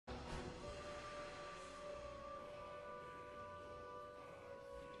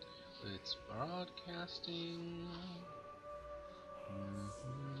it's broadcasting.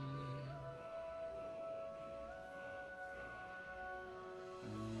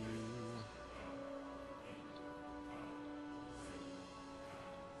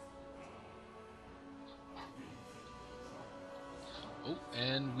 Oh,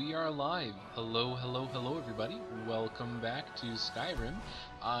 and we are live. Hello, hello, hello, everybody. Welcome back to Skyrim.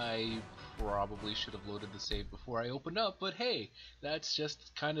 I probably should have loaded the save before I opened up, but hey, that's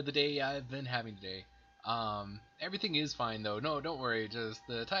just kind of the day I've been having today. Everything is fine though. No, don't worry. Just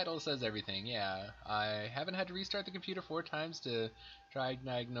the title says everything. Yeah, I haven't had to restart the computer 4 times to try and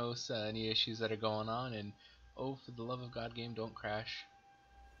diagnose any issues that are going on. And oh, for the love of God, game, don't crash.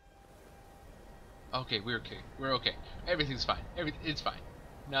 Okay, we're okay. We're okay. Everything's fine. It's fine.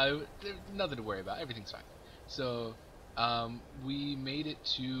 No, there's nothing to worry about. Everything's fine. So, we made it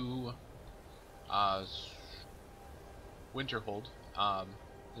to Winterhold.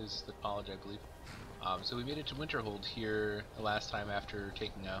 Is the college, I believe. So we made it to Winterhold here the last time after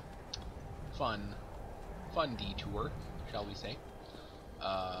taking a fun detour, shall we say?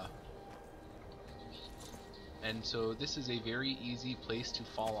 And so this is a very easy place to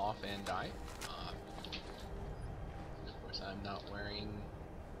fall off and die. Of course, I'm not wearing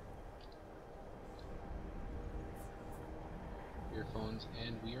earphones,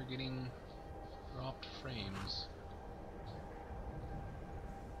 and we are getting dropped frames.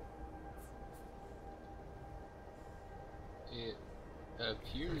 It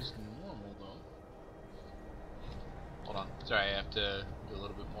appears normal though. Hold on. Sorry, I have to do a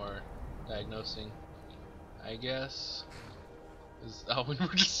little bit more diagnosing, I guess. Oh, we're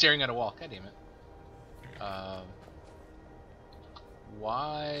just staring at a wall. God damn it.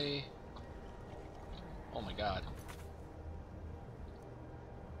 Why? Oh my god.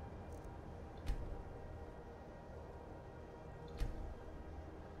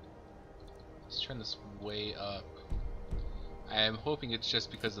 Let's turn this way up. I am hoping it's just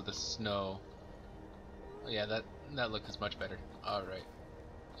because of the snow. Oh yeah, that look is much better. Alright.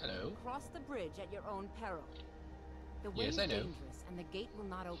 Hello. Cross the bridge at your own peril. The way is dangerous and the gate will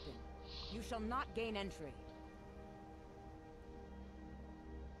not open. You shall not gain entry.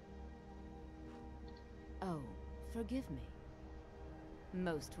 Oh, forgive me.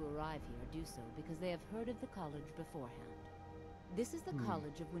 Most who arrive here do so because they have heard of the college beforehand. This is the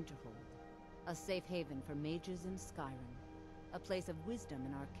College of Winterhold, a safe haven for mages in Skyrim, a place of wisdom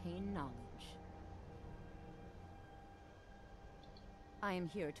and arcane knowledge. I am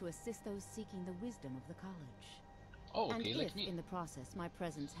here to assist those seeking the wisdom of the college. Oh, okay, and like if, me. in the process, my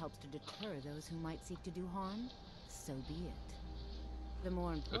presence helps to deter those who might seek to do harm, so be it. The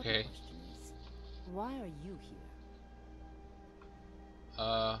more important question is, why are you here?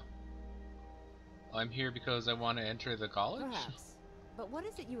 I'm here because I want to enter the college? Perhaps. But what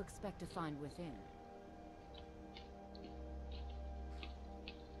is it you expect to find within?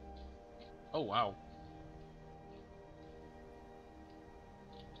 Oh, wow.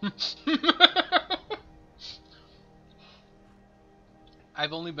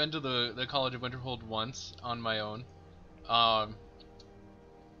 I've only been to the College of Winterhold once on my own. And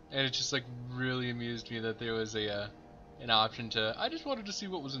it just like really amused me that there was an option to I just wanted to see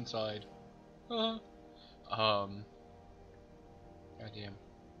what was inside. Goddamn.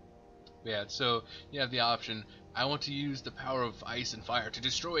 Yeah, so you have the option, I want to use the power of ice and fire to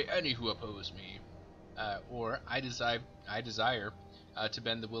destroy any who oppose me. Or I desire to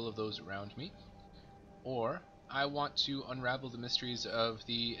bend the will of those around me. Or I want to unravel the mysteries of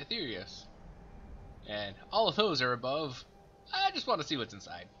the Aetherius. And all of those are above. I just want to see what's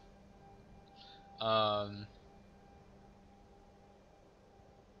inside.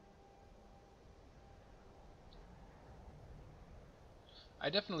 I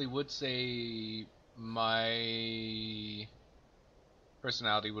definitely would say my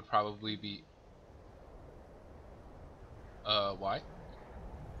personality would probably be why?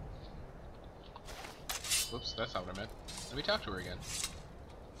 Whoops, that's not what I meant. Let me talk to her again.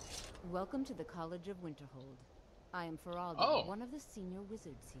 Welcome to the College of Winterhold. I am Feraldo, Oh. one of the senior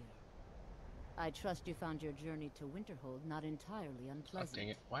wizards here. I trust you found your journey to Winterhold not entirely unpleasant. Oh, dang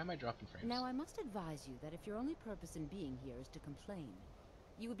it. Why am I dropping frames? Now, I must advise you that if your only purpose in being here is to complain,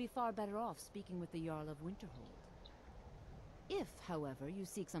 you would be far better off speaking with the Jarl of Winterhold. If, however, you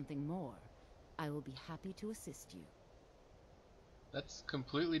seek something more, I will be happy to assist you. That's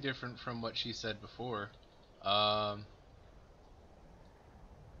completely different from what she said before. Fine,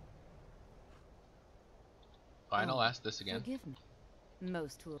 I'll ask this again. Forgive me.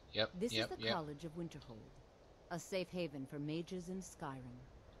 Most who... This is the College of Winterhold, a safe haven for mages in Skyrim.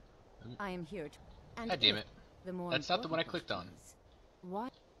 I am here to... God damn it. That's not the one I clicked on. Why?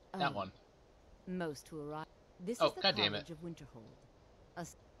 That Oh, one. most who arrive. This is Oh, the god damn it. College of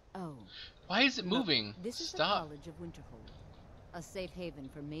Winterhold. Oh, Why is it moving? this is the Stop. College of Winterhold. A safe haven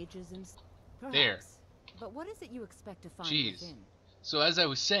for mages and... There. Perhaps. But what is it you expect to find Jeez. within? So as I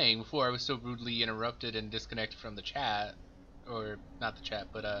was saying before, I was so rudely interrupted and disconnected from the chat, or not the chat,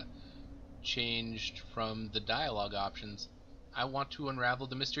 but changed from the dialogue options. I want to unravel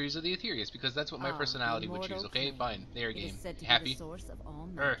the mysteries of the Aetherius because that's what my Ah, the personality would choose. immortal Okay, plane. fine. There, It is game. said to be the Happy? source of all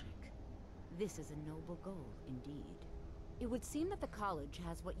Er. magic. This is a noble goal, indeed. It would seem that the college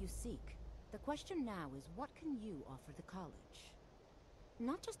has what you seek. The question now is, what can you offer the college?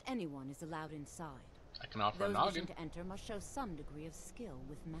 Not just anyone is allowed inside. I can offer a Those noggin. wishing to enter must show some degree of skill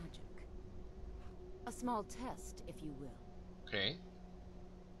with magic. A small test, if you will. Okay.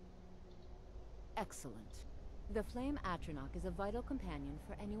 Excellent. The Flame Atronach is a vital companion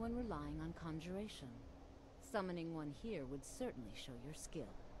for anyone relying on conjuration. Summoning one here would certainly show your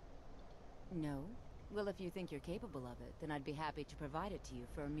skill. No? Well, if you think you're capable of it, then I'd be happy to provide it to you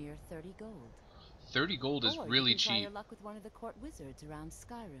for a mere 30 gold. 30 gold is Or really you can try cheap. your luck with one of the court wizards around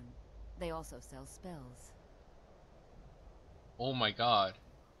Skyrim. They also sell spells. Oh my god.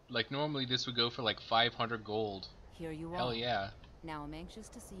 Like normally this would go for like 500 gold. Here you are. Hell yeah. Now I'm anxious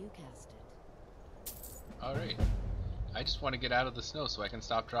to see you cast it. Alright. I just want to get out of the snow so I can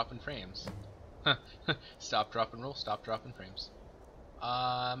stop dropping frames. Stop, drop, and roll. Stop, dropping frames.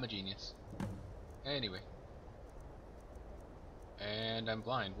 I'm a genius. Anyway. And I'm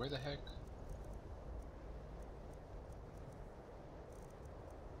blind. Where the heck?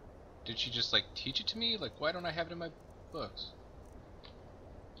 Did she just like teach it to me? Like why don't I have it in my books?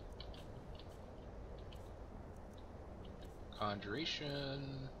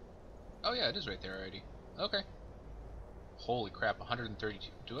 Conjuration. Oh yeah, it is right there already. Okay. Holy crap, 132.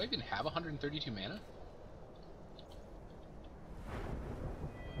 Do I even have 132 mana?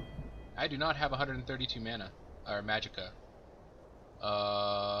 I do not have 132 mana. Or magicka.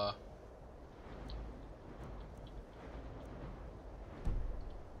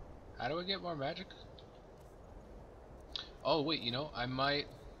 How do I get more magic? Oh wait, you know, I might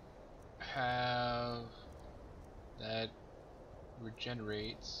have that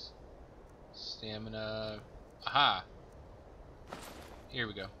regenerates stamina. Aha! Here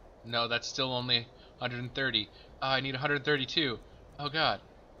we go. No, that's still only 130. Oh, I need 132. Oh god.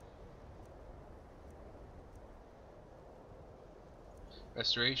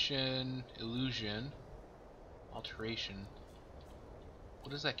 Restoration, illusion, alteration.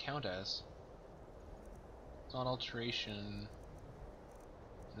 What does that count as? It's not alteration.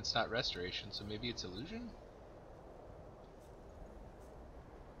 And it's not restoration, so maybe it's illusion?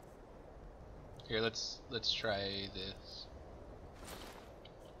 Here, let's try this.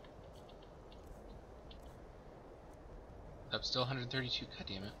 Up still 132. God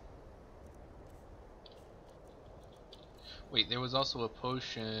damn it. Wait, there was also a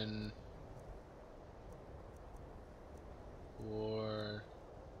potion for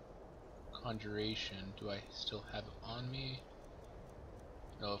conjuration. Do I still have it on me?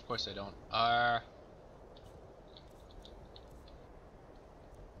 No, of course I don't. I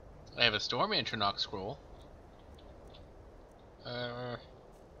have a Storm Atronach scroll.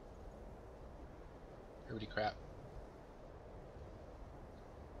 Everybody crap.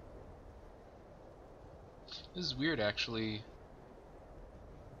 This is weird, actually.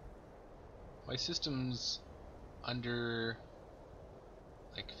 My system's under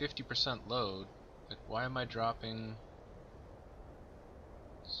like 50% load. Like, why am I dropping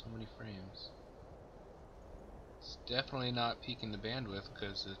so many frames? It's definitely not peaking the bandwidth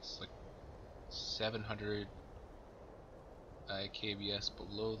because it's like 700 kbs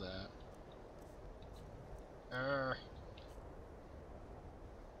below that.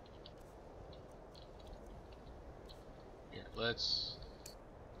 Here, let's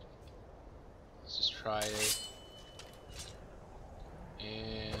just try it.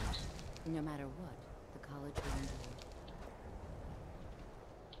 And No matter what, the college will endure.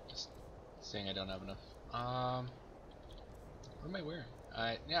 just saying I don't have enough. What am I wearing?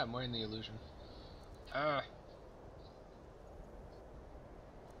 Yeah, I'm wearing the illusion.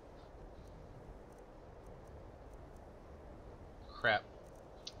 Crap.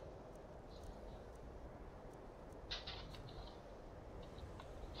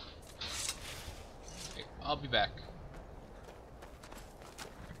 Okay, I'll be back.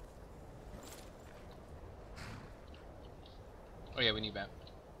 Oh yeah, we need map.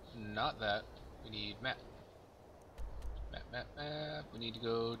 Not that. We need map. Map. We need to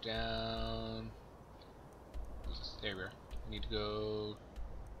go down. There we are. We need to go.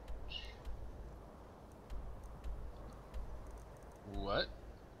 What?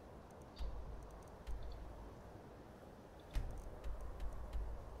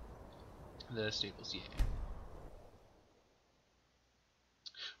 The stables, yeah.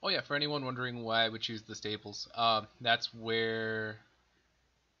 Oh yeah, for anyone wondering why I would choose the stables, that's where...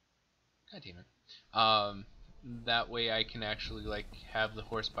 God damn it. That way I can actually, like, have the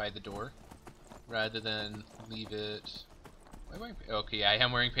horse by the door, rather than leave it... Am I wearing... Okay, yeah, I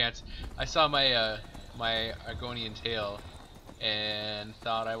am wearing pants. I saw my, my Argonian tail, and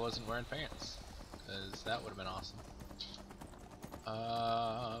thought I wasn't wearing pants, because that would have been awesome.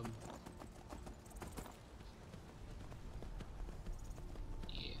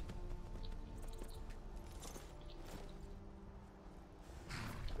 Yeah.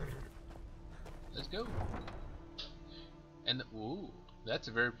 Let's go. And ooh, that's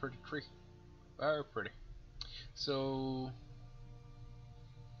a very pretty tree. Very pretty. So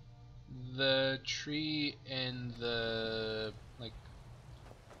the tree in the like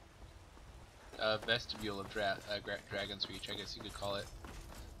vestibule of Dragon's Reach, I guess you could call it,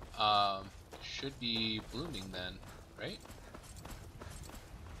 should be blooming then, right?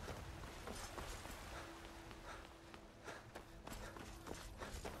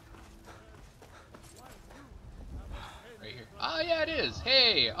 Right here. Ah, yeah, it is.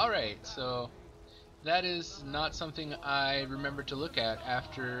 Hey, all right. So that is not something I remembered to look at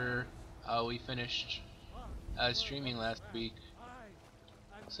after we finished streaming last week.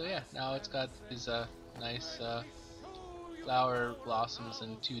 So yeah, now it's got these nice flower blossoms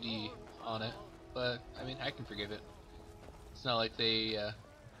in 2D on it, but I mean, I can forgive it. It's not like they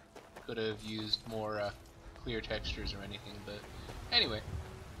could have used more clear textures or anything, but anyway.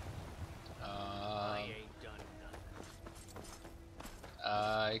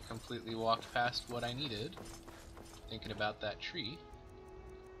 I completely walked past what I needed, thinking about that tree.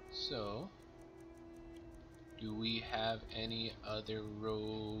 So, do we have any other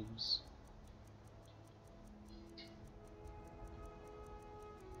robes?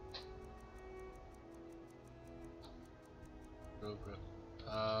 Robe.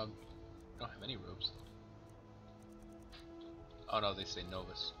 Don't have any robes. Oh no, they say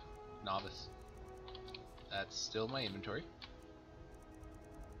novice. Novice. That's still my inventory.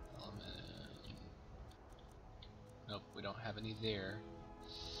 Nope, we don't have any there.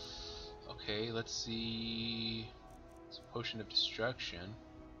 Okay, let's see. It's a potion of destruction.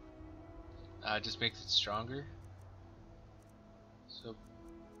 Just makes it stronger. So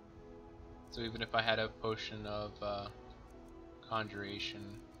even if I had a potion of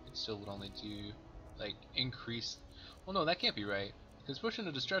conjuration, it still would only do like increase. Well, no, that can't be right, because potion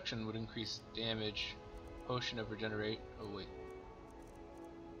of destruction would increase damage. Potion of regenerate. Oh wait.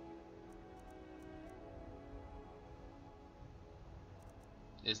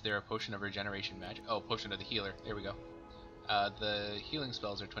 Is there a potion of regeneration magic? Oh, potion of the healer. There we go. The healing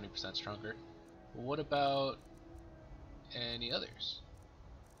spells are 20% stronger. What about any others?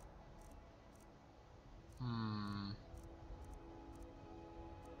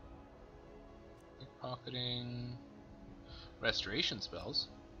 Pickpocketing. Restoration spells.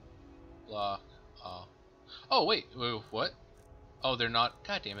 Block. Oh, wait. What? Oh, they're not.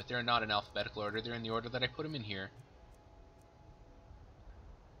 God damn it. They're not in alphabetical order. They're in the order that I put them in here.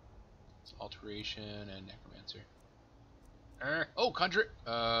 Alteration and Necromancer. Oh, Conjure.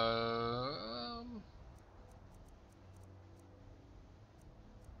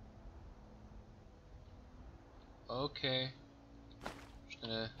 Okay. Just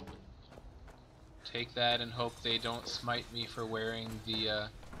gonna take that and hope they don't smite me for wearing the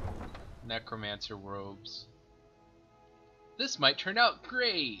Necromancer robes. This might turn out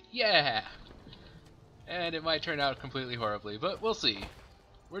great. Yeah. And it might turn out completely horribly, but we'll see.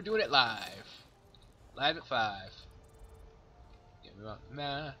 We're doing it live. Live at 5. Get me out.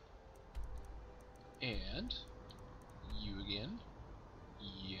 Nah. And you again.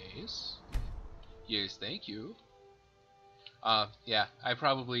 Yes. Yes, thank you. Yeah, I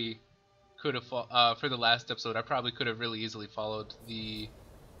probably could have for the last episode. I probably could have really easily followed the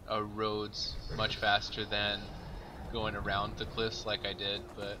roads much faster than going around the cliffs like I did.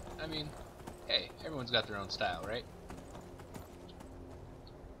 But I mean, hey, everyone's got their own style, right?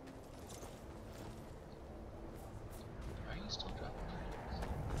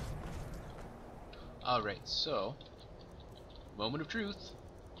 Alright, so moment of truth.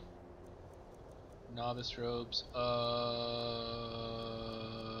 Novice robes. Oh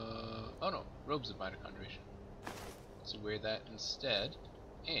no, robes of mitochondriation. So wear that instead.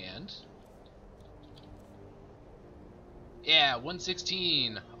 And yeah,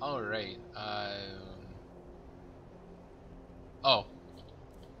 116. Alright. Oh.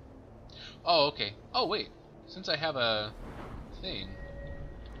 Oh, okay. Oh wait. Since I have a thing.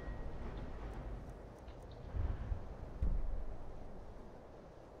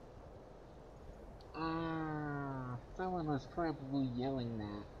 was probably yelling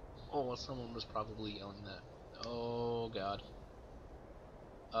that. Oh, someone was probably yelling that. Oh god.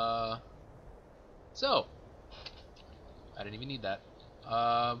 So I didn't even need that.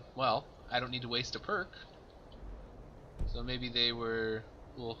 Well, I don't need to waste a perk. So maybe they were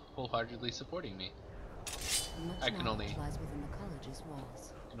wholeheartedly supporting me. Much I can only lies within the college's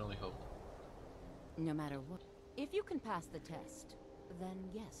walls. hope. No matter what. If you can pass the test, then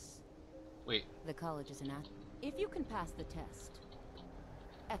yes. Wait, The college is an If you can pass the test.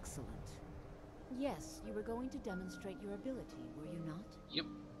 Excellent. Yes, you were going to demonstrate your ability, were you not? yep.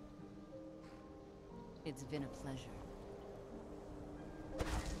 It's been a pleasure.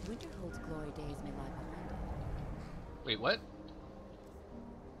 Winterhold's glory days may lie behind it. Wait, what?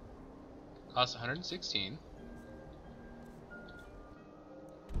 Cost 116.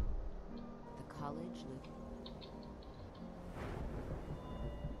 The college live.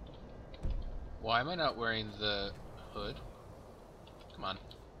 Why am I not wearing the hood? Come on.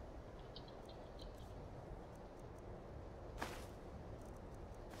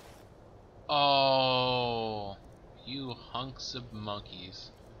 Oh, you hunks of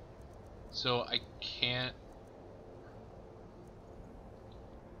monkeys. So I can't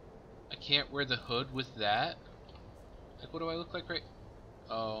wear the hood with that? Like, what do I look like right?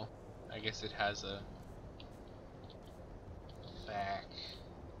 Oh, I guess it has a back.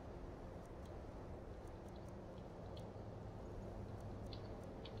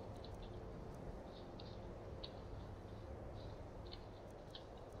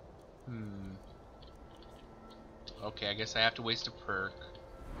 Okay, I guess I have to waste a perk.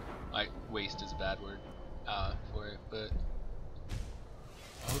 Like, waste is a bad word for it, but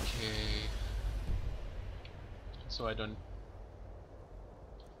okay. So I don't.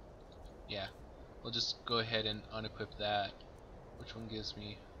 Yeah, we'll just go ahead and unequip that. Which one gives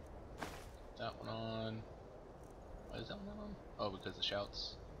me that one on? Why is that one on? Oh, because the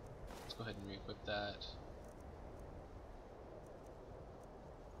shouts. Let's go ahead and re-equip that.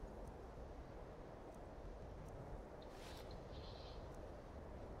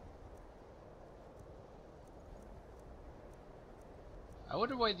 I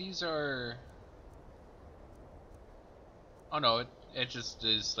wonder why these are. Oh no, it just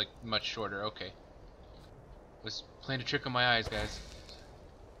is like much shorter. Okay. Was playing a trick on my eyes, guys.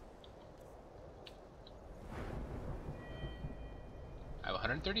 I have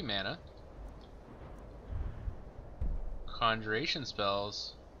 130 mana. Conjuration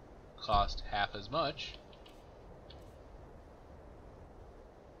spells cost half as much.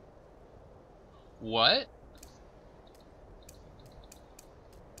 What?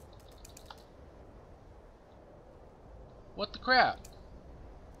 What the crap?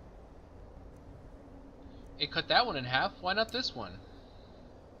 It cut that one in half. Why not this one?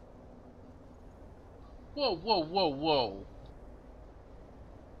 Whoa, whoa, whoa, whoa.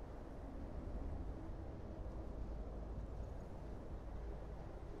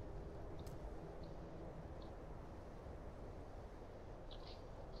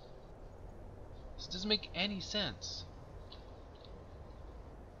 This doesn't make any sense.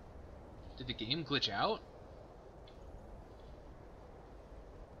 Did the game glitch out?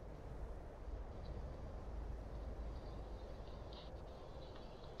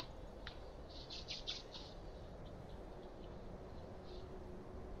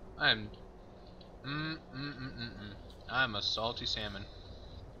 I'm a salty salmon.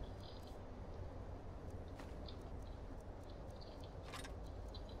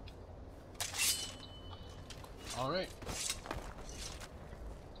 Alright.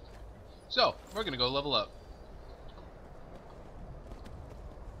 So, we're gonna go level up.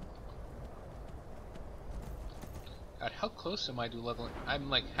 God, how close am I to leveling? I'm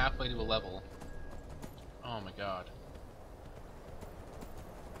like halfway to a level. Oh my god.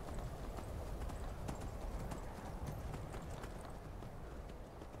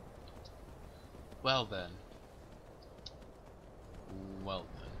 Well then. Well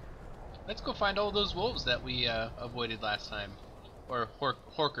then. Let's go find all those wolves that we avoided last time. Or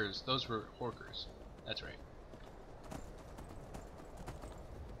horkers. Those were horkers. That's right.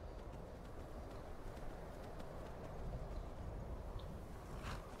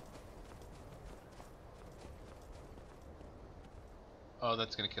 Oh,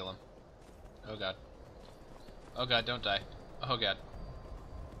 that's gonna kill him. Oh god. Oh god, don't die. Oh god.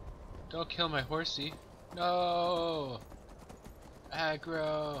 Don't kill my horsey. No!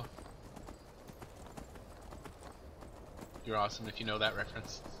 Aggro! You're awesome if you know that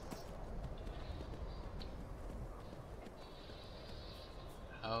reference.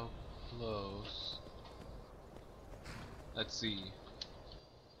 How close? Let's see.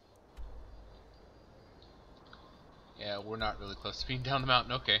 Yeah, we're not really close to being down the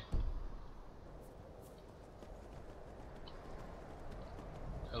mountain. Okay.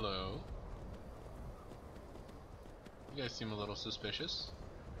 Hello. You guys seem a little suspicious.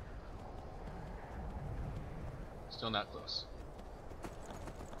 Still not close.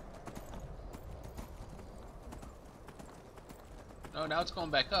 No, now it's going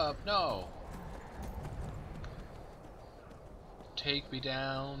back up. No! Take me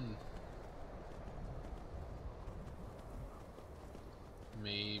down.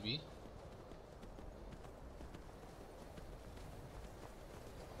 Maybe.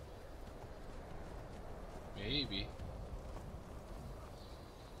 Maybe.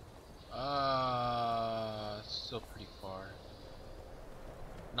 Still pretty far.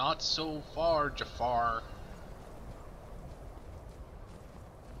 Not so far, Jafar.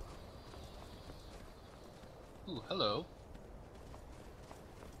 Ooh, hello.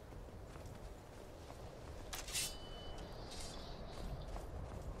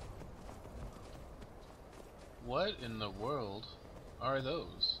 What in the world are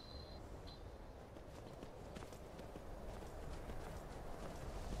those?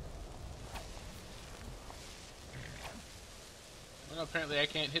 Well, apparently I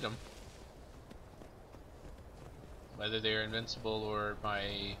can't hit them. Whether they're invincible or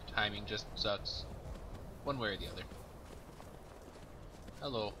my timing just sucks. One way or the other.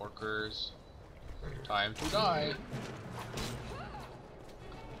 Hello, Horkers. Time to die.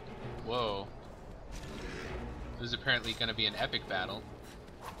 Whoa. This is apparently going to be an epic battle.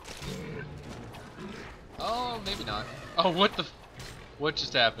 Oh, maybe not. Oh, what the... What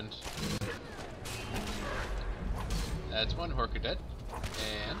just happened? That's one Horker dead.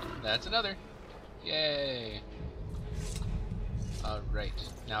 And that's another. Yay. Alright.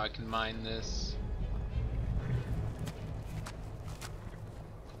 Now I can mine this.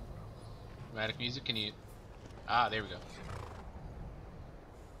 Dramatic music, can you... Ah, there we go.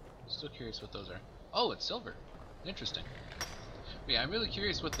 Still curious what those are. Oh, it's silver. Interesting. But yeah, I'm really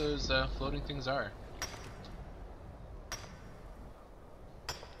curious what those floating things are.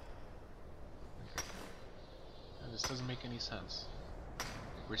 And this doesn't make any sense.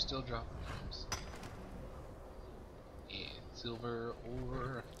 We're still dropping frames. Yeah, silver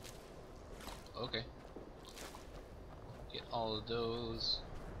ore. Okay. Get all of those.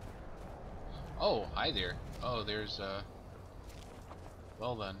 Oh, hi there. Oh, there's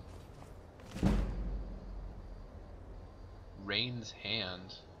well then. Rain's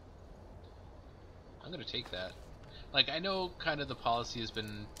Hand. I'm gonna take that. Like, I know kind of the policy has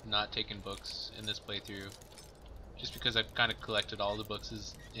been not taking books in this playthrough, just because I've kind of collected all the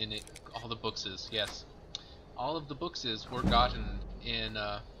bookses in it. All the bookses, yes. All of the bookses were gotten in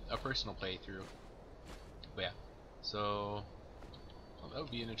a personal playthrough. But yeah, so well, that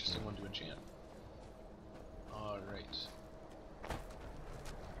would be an interesting one to enchant. Alright.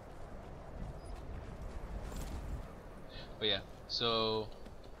 But yeah, so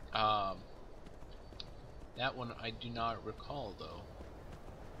that one I do not recall though.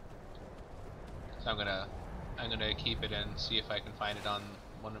 So I'm gonna keep it and see if I can find it on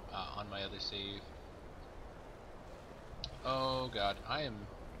one on my other save. Oh god, I am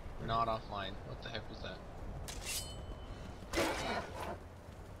not offline. What the heck was that?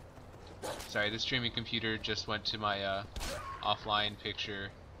 Sorry, the streaming computer just went to my offline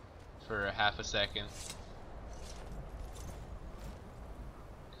picture for a half a second.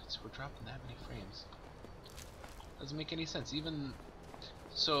 So we're dropping that many frames. Doesn't make any sense. Even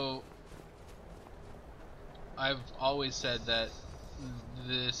so, I've always said that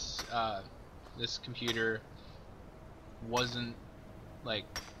this this computer wasn't like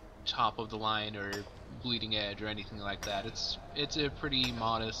top of the line or bleeding edge or anything like that. It's a pretty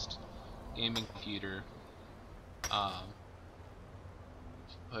modest gaming computer,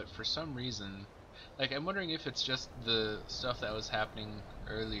 but for some reason, like, I'm wondering if it's just the stuff that was happening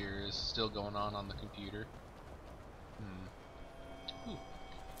earlier is still going on the computer. Ooh,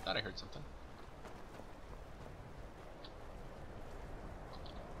 thought I heard something.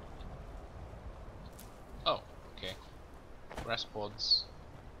 Oh, okay. Grass pods.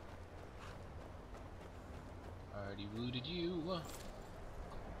 Already looted you.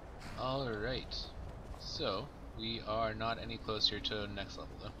 Alright. So, we are not any closer to next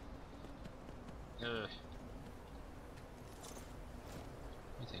level though. Ugh.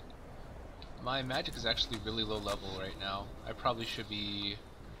 Let me think. My magic is actually really low level right now. I probably should be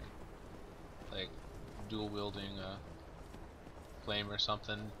like dual wielding a flame or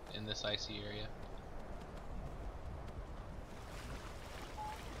something in this icy area.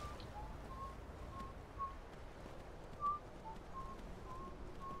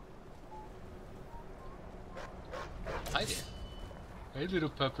 Hey, little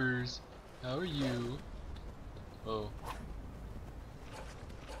puppers. How are you? Oh.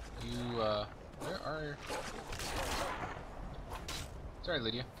 You, where are... Sorry,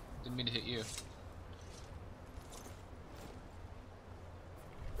 Lydia. Didn't mean to hit you.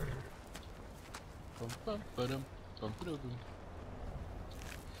 Bum bum ba-dum, bum ba-dum.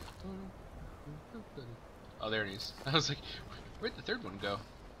 Oh, there it is. I was like, where'd the third one go?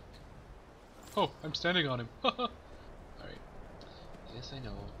 Oh, I'm standing on him. Alright. Yes, I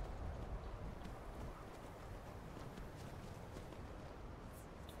know.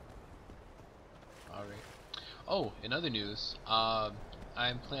 Alright. Oh, in other news, I'm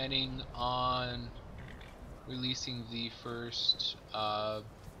planning on releasing the first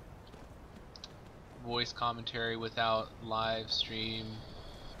voice commentary without live stream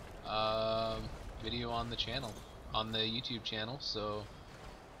video on the channel, on the YouTube channel, so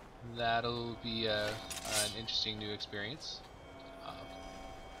that'll be an interesting new experience.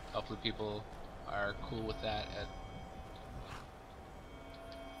 Hopefully people are cool with that.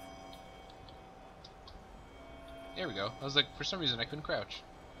 There we go. I was like, for some reason I couldn't crouch.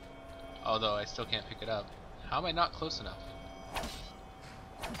 Although I still can't pick it up. How am I not close enough?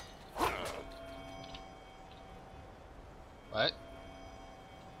 What?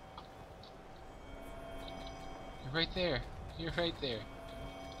 You're right there. You're right there.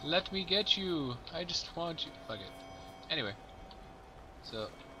 Let me get you. I just want you. Fuck it. Anyway. So.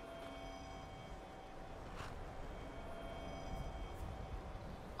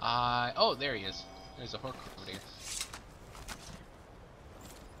 Oh, there he is. There's a hork over there.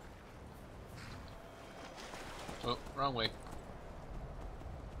 Oh, wrong way.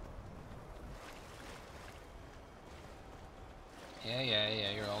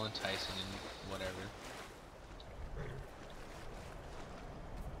 Yeah, you're all enticing and whatever.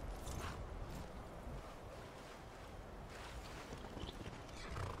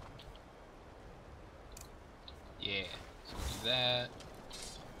 Yeah, so do that.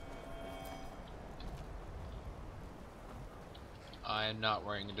 I am not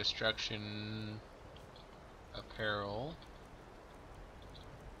wearing a destruction apparel.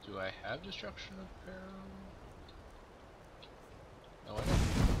 Do I have destruction apparel? No, I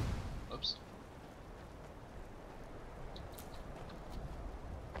don't. Oops.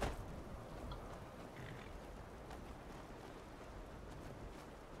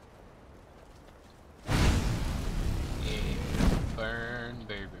 Yeah. Burn,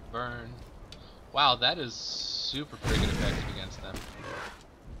 baby, burn. Wow, that is super friggin' effective against them.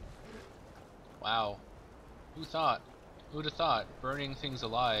 Wow. Who thought? Who'd have thought? Burning things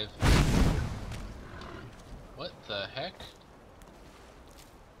alive. What the heck? Did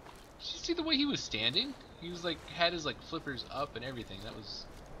you see the way he was standing? He was like, had his like flippers up and everything. That was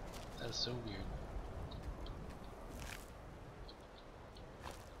so weird.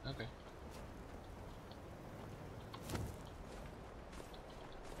 Okay.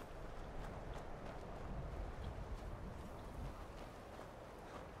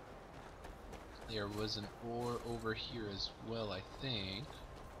 There was an ore over here as well, I think.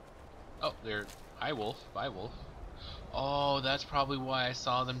 Oh, there. Hi, Wolf. Bye, Wolf. Oh, that's probably why I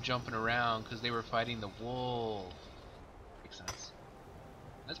saw them jumping around, because they were fighting the wolf. Makes sense.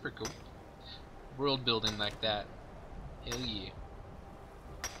 That's pretty cool. World building like that. Hell yeah.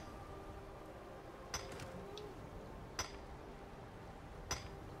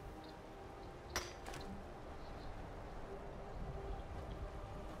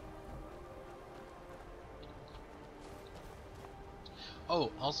 Oh,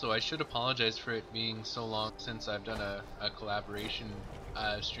 also, I should apologize for it being so long since I've done a collaboration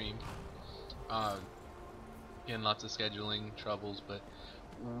stream. Again, lots of scheduling troubles, but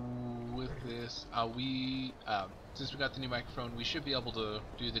with this, since we got the new microphone, we should be able to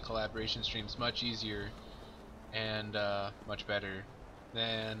do the collaboration streams much easier and much better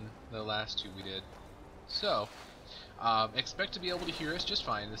than the last two we did. So, expect to be able to hear us just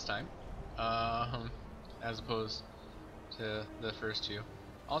fine this time, as opposed to the first two.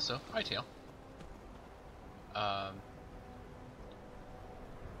 Also, hi Tail.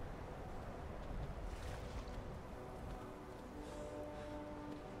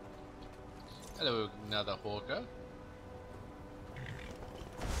 Hello, another Horka.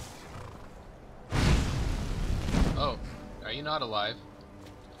 Oh, are you not alive?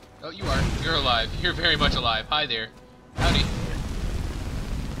 Oh, you are. You're alive. You're very much alive. Hi there. Howdy.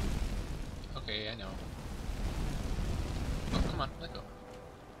 Okay, I know. Oh, come on, let go.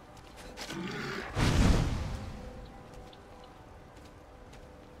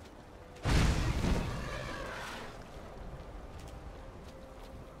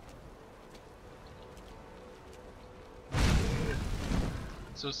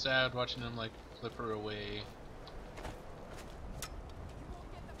 so sad watching him like flip her away.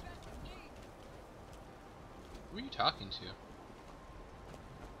 Who are you talking to?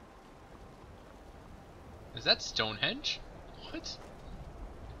 Is that Stonehenge? What?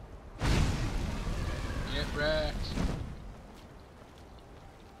 Get wrecked.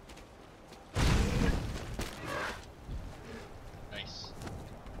 Nice.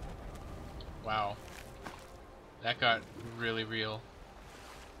 Wow. That got really real.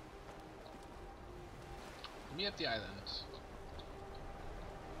 Meet at the island.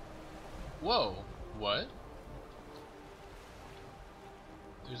 Whoa. What?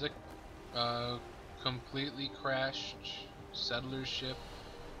 There's a completely crashed settler ship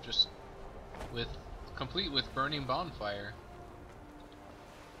just complete with burning bonfire.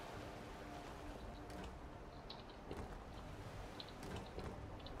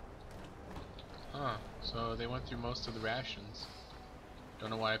 Huh, so they went through most of the rations. Don't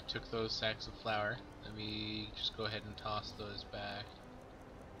know why I took those sacks of flour. Let me just go ahead and toss those back.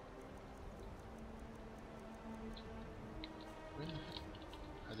 Where the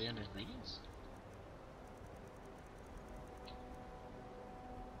heck? Are they under ingredients?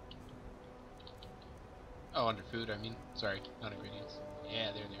 Oh, under food, I mean. Sorry, not ingredients.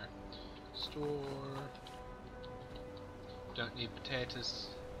 Yeah, there they are. Store. Don't need potatoes.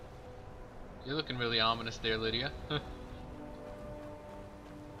 You're looking really ominous there, Lydia.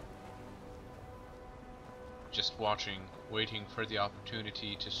 Just watching, waiting for the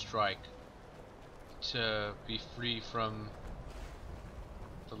opportunity to strike. To be free from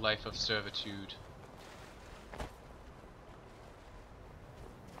the life of servitude. Oh,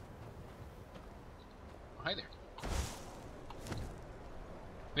 hi there.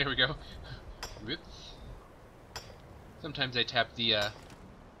 There we go. Whoops. Sometimes I tap the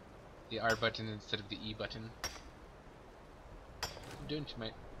R button instead of the E button. What are you doing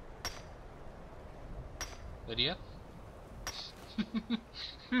tonight? Lydia?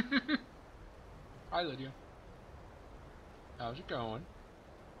 Hi, Lydia. How's it going?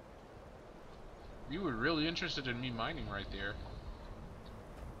 You were really interested in me mining right there.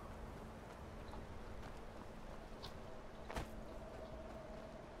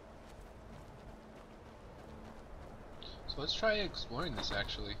 So let's try exploring this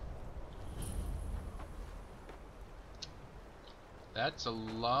actually. That's a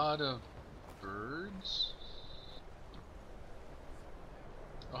lot of birds.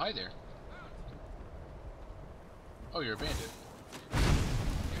 Oh, hi there. Oh, you're a bandit.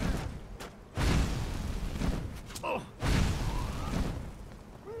 Oh.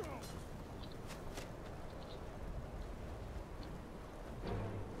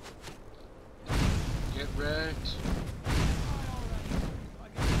 Get wrecked.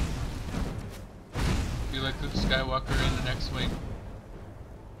 Be like Luke Skywalker in the next wing.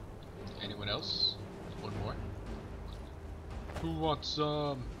 Anyone else? One more. Who wants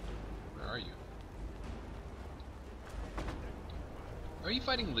some? Where are you? Are you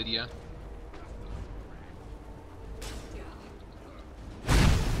fighting Lydia?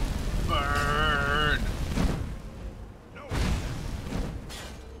 Burn!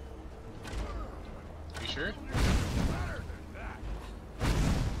 You sure?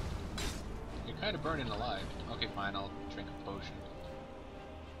 You're kind of burning alive. Okay, fine, I'll drink a potion.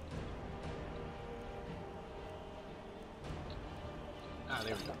 Ah,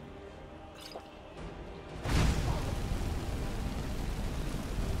 there we go.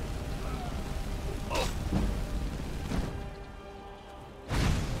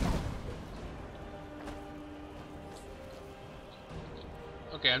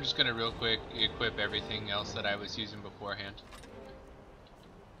 Okay, I'm just gonna real quick equip everything else that I was using beforehand.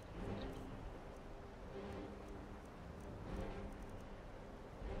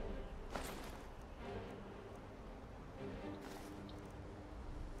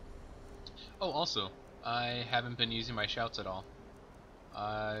 Oh, also, I haven't been using my shouts at all.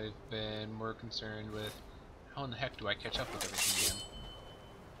 I've been more concerned with how in the heck do I catch up with everything again.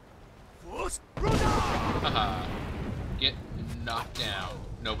 Haha. Get knocked down.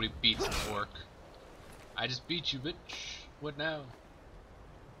 Nobody beats an orc. I just beat you, bitch. What now?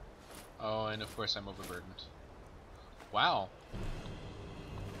 Oh, and of course I'm overburdened. Wow.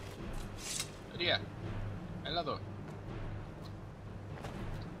 Lydia. Hello.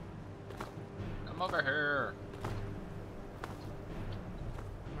 Come over here.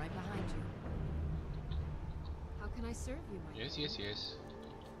 I'm right behind you. How can I serve you, my Yes, friend? yes, yes.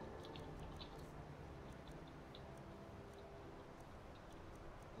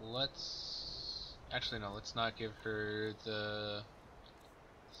 Let's... Actually, no, let's not give her the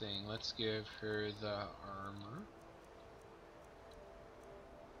thing. Let's give her the armor.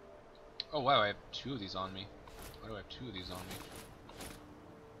 Oh wow, I have two of these on me. Why do I have two of these on me?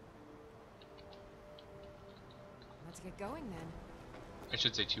 Let's get going then. I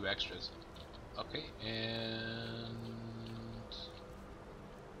should say two extras. Okay, and...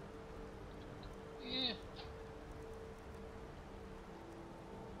 yeah.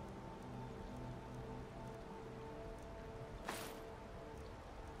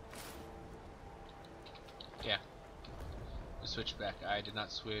 Yeah. Switch back. I did not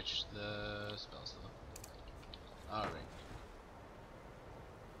switch the spells though. Alright.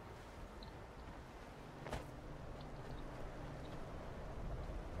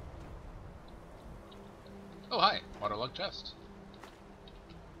 Oh hi, waterlogged chest.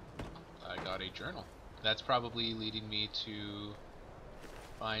 I got a journal. That's probably leading me to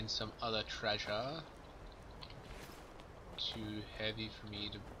find some other treasure. Too heavy for me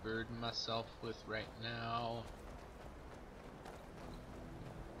to burden myself with right now.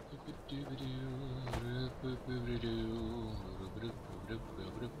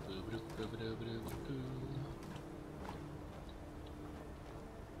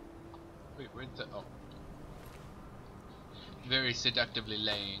 Wait, where'd the... oh. Very seductively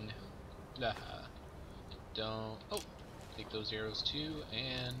laying. Blah. Don't... oh! Take those arrows too,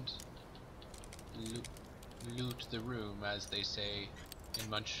 and... loot the room, as they say in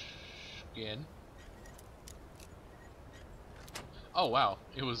Munchkin. Oh wow,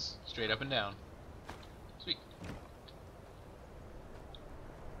 it was straight up and down. Sweet.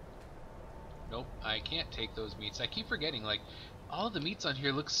 Nope, I can't take those meats. I keep forgetting, like, all the meats on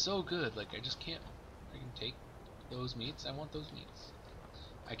here look so good. Like, I just can't freaking take those meats. I want those meats.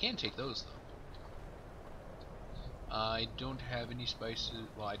 I can take those, though. I don't have any spices.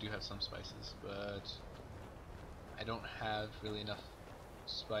 Well, I do have some spices, but I don't have really enough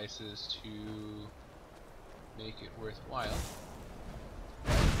spices to make it worthwhile.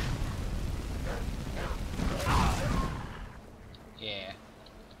 Yeah.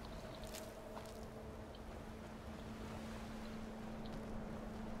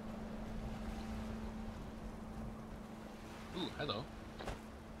 Ooh, hello.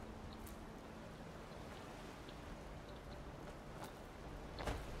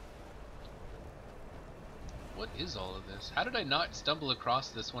 What is all of this? How did I not stumble across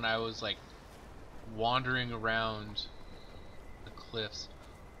this when I was, like, wandering around the cliffs?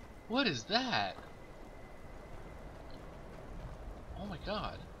 What is that? Oh my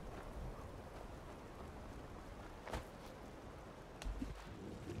god.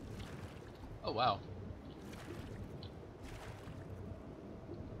 Oh wow.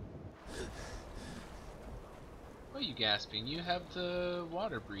 Why are you gasping? You have the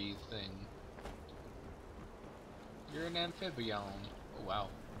water breathe thing. You're an amphibian. Oh wow.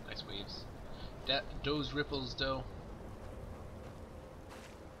 Nice waves. Those ripples though.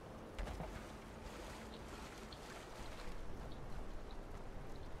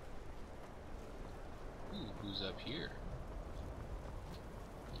 Ooh, who's up here?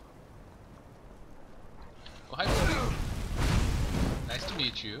 Oh, hi, buddy. Nice to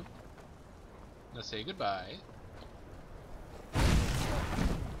meet you. Let's say goodbye.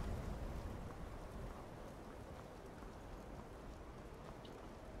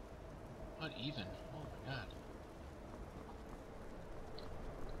 Not even. Oh my god.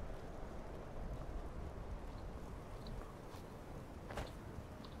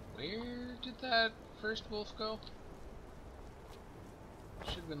 Where did that first wolf go?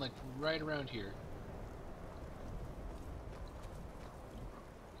 Should have been like right around here.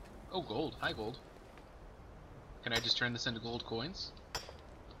 Oh, gold. Hi, gold. Can I just turn this into gold coins?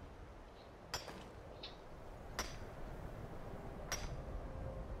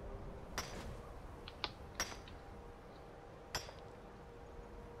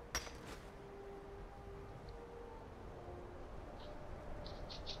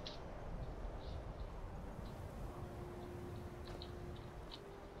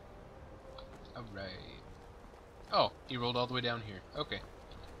 Alright. Oh, he rolled all the way down here. Okay.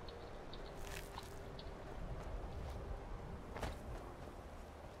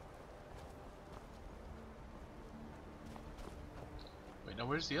 Wait, now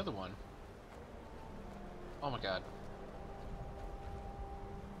where's the other one? Oh my god.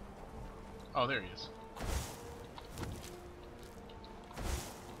 Oh, there he is.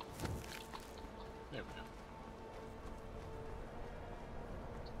 There we go.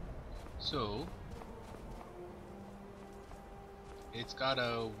 So, it's got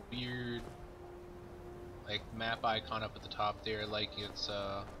a weird, like, map icon up at the top there, like it's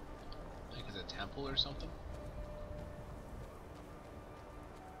a temple or something.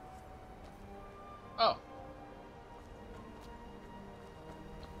 Oh.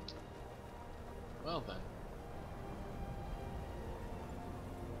 Well then.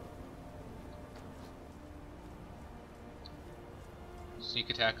 Sneak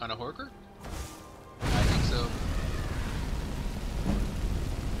attack on a Horker? I think so.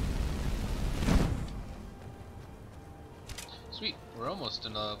 Sweet, we're almost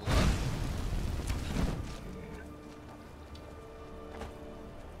in a level up.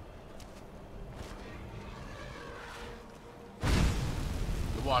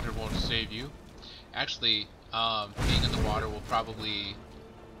 The water won't save you. Actually, being in the water will probably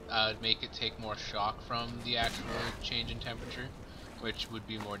make it take more shock from the actual change in temperature, which would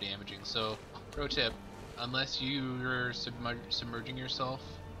be more damaging. So, pro tip, unless you're submerging yourself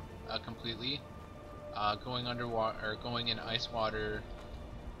completely, going underwater or going in ice water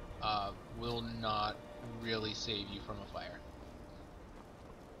will not really save you from a fire.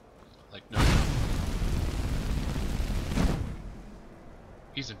 Like, no.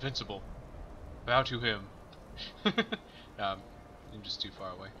 He's invincible. Bow to him. I'm just too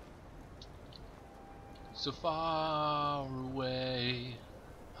far away. So far away,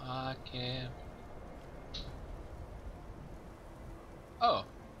 I can't. Oh,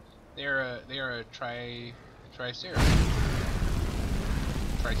 they are a triceratop.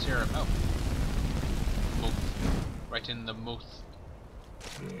 Triceratop. Mouth. Right in the mouth.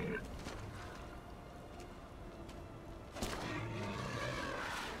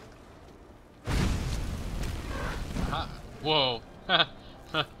 Aha. Whoa.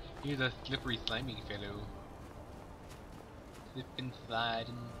 You're the slippery, slimy fellow. Slipping,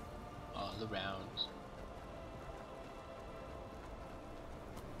 sliding all around.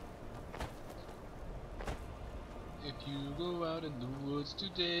 If you go out in the woods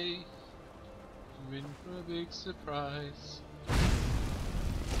today, you're in for a big surprise.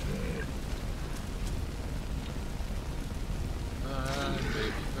 Burn,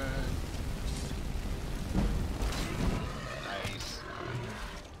 baby, burn. Nice.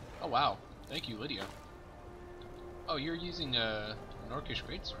 Oh wow, thank you, Lydia. Oh, you're using an Orcish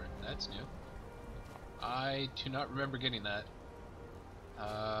greatsword. That's new. I do not remember getting that.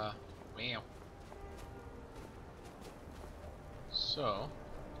 Wow. So,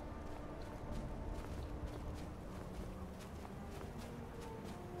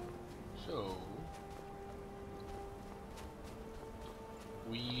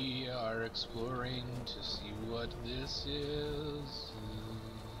 we are exploring to see what this is.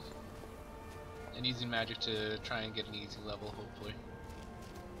 And using magic to try and get an easy level, hopefully.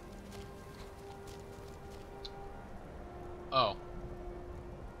 Oh.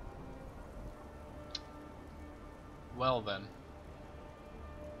 Well then.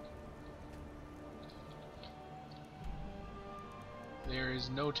 There is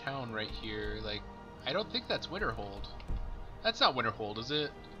no town right here. Like, I don't think that's Winterhold. That's not Winterhold, is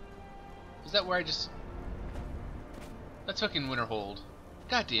it? Is that where I just... That's fucking Winterhold.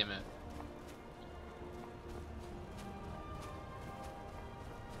 God damn it.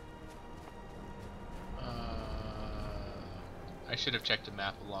 I should have checked a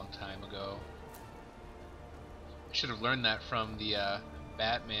map a long time ago. I should have learned that from the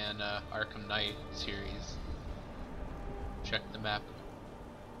Batman Arkham Knight series. Check the map.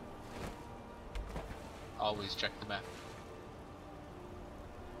 Always check the map.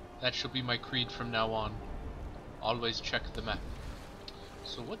 That shall be my creed from now on. Always check the map.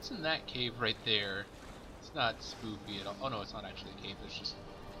 So what's in that cave right there? It's not spooky at all. Oh no, it's not actually a cave. There's just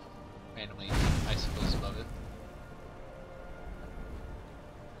randomly icicles above it.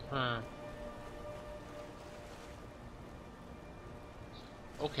 Huh.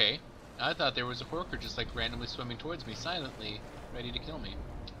 Okay. I thought there was a Horker just like randomly swimming towards me silently, ready to kill me.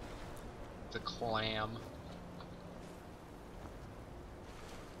 It's a clam.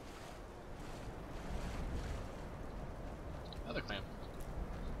 Another clam.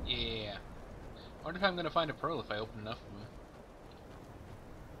 Yeah. I wonder if I'm gonna find a pearl if I open enough of them.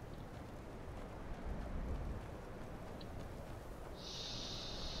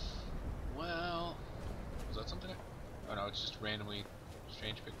 Well, was that something? Oh no, it's just randomly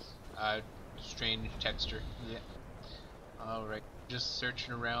strange pics. Strange texture. Yeah. Alright, just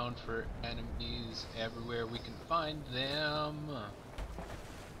searching around for enemies everywhere we can find them.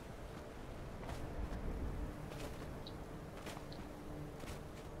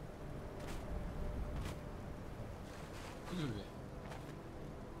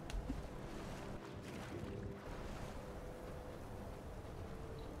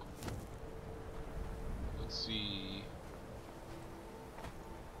 Let's see.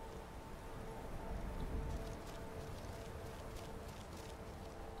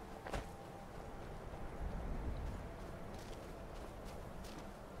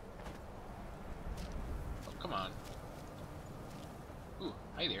 on. Ooh,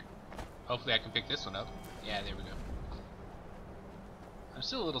 hi there. Hopefully I can pick this one up. Yeah, there we go. I'm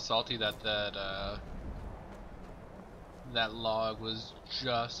still a little salty that that log was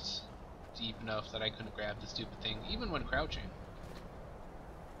just deep enough that I couldn't grab the stupid thing, even when crouching.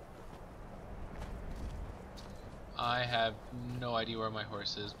 I have no idea where my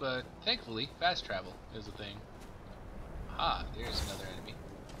horse is, but thankfully, fast travel is a thing. Ah, there's another enemy.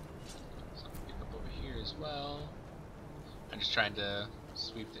 So I'll pick up over here as well. I'm just trying to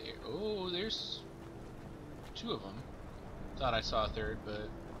sweep the air. Oh, there's 2 of them. Thought I saw a 3rd, but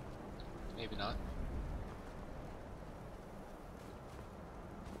maybe not.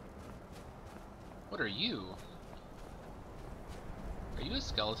 What are you? Are you a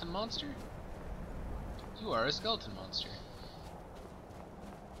skeleton monster? You are a skeleton monster.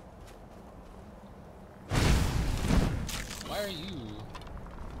 Why are you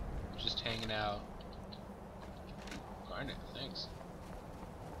just hanging out? Garnet, thanks.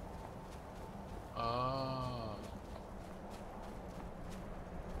 Oh.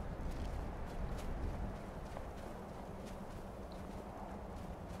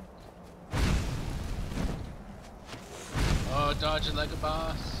 Oh, dodge it like a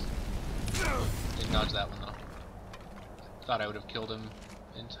boss. Didn't dodge that one though. Thought I would have killed him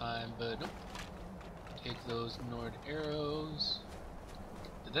in time, but nope. Take those Nord arrows.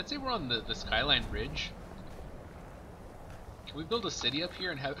 Did that say we're on the Skyline Ridge? Can we build a city up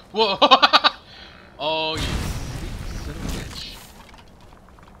here and have... Whoa! Oh, you son of a bitch.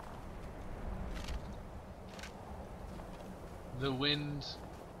 The wind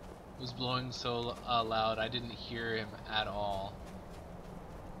was blowing so loud I didn't hear him at all.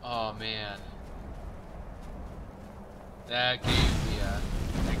 Oh man. That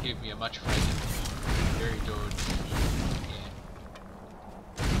gave me a much frightened, very dodge.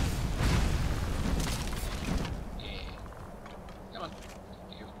 Yeah. Come on.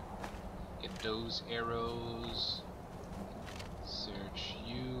 Here. Get those arrows. Search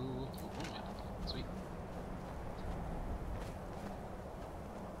you. Oh, sweet.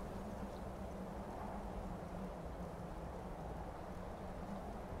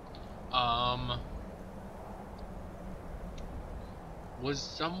 Was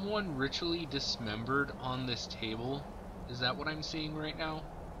someone ritually dismembered on this table? Is that what I'm seeing right now?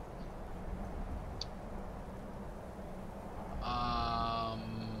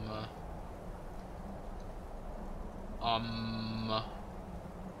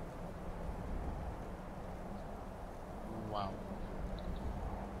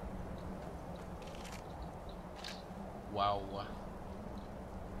 Wow. Wow.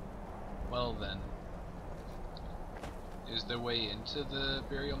 Well then. Is there a way into the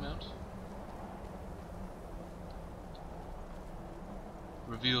burial mount?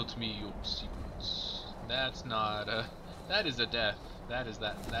 Reveal to me your secrets. That's not a... That is a death. That is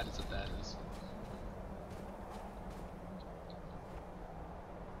what that is.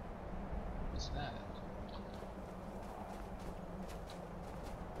 What's that?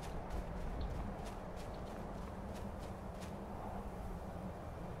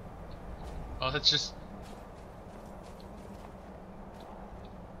 Oh, that's just...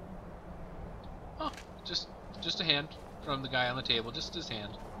 Oh, just a hand from the guy on the table, just his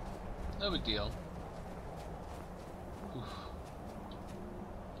hand. No big deal. Oof.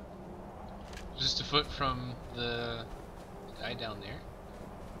 Just a foot from the guy down there.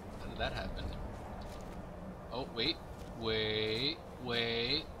 How did that happen? Oh, wait.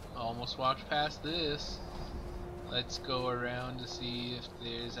 Almost walked past this. Let's go around to see if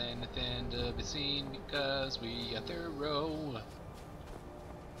there's anything to be seen because we are thorough.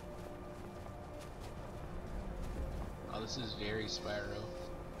 Oh, this is very Spyro.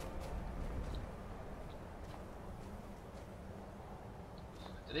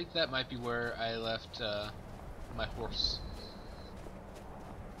 I think that might be where I left my horse.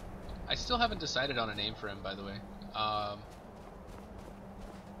 I still haven't decided on a name for him, by the way.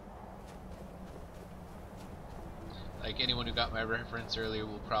 Like anyone who got my reference earlier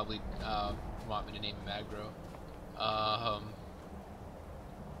will probably want me to name him Aggro. Oh.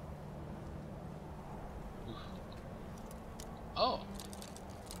 Ooh.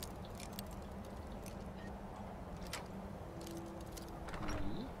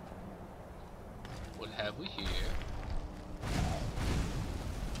 What have we here?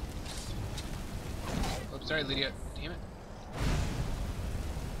 Oh, sorry, Lydia. Damn it.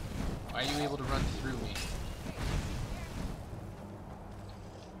 Why are you able to run through me?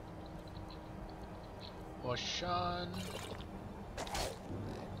 Sean.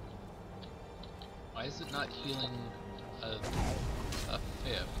 Why is it not healing a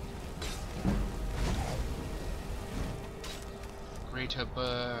fifth? to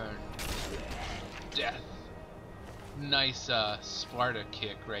burn. Death. Nice Sparta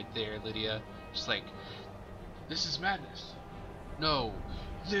kick right there, Lydia. Just like, this is madness. No,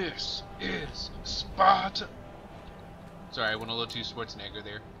 this is Sparta. Sorry, I went a little too Schwarzenegger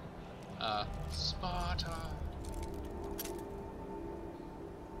there. Sparta.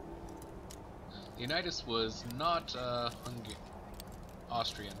 Leonidas was not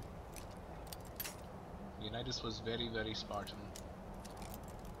Austrian. Leonidas was very, very Spartan.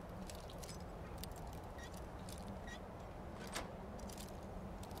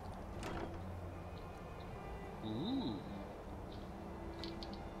 Ooh.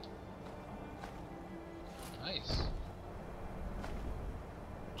 Nice.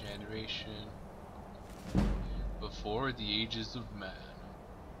 Generation before the ages of man.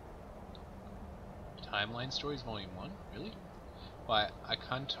 Timeline Stories Volume 1? Really? By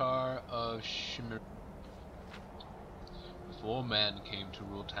Akantar of Shimmer. Before man came to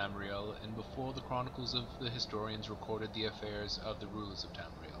rule Tamriel, and before the chronicles of the historians recorded the affairs of the rulers of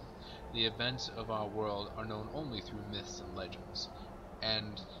Tamriel, the events of our world are known only through myths and legends,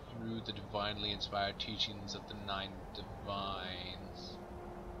 and through the divinely inspired teachings of the 9 divines.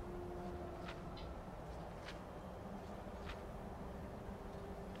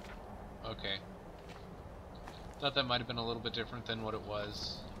 Okay. Thought that might have been a little bit different than what it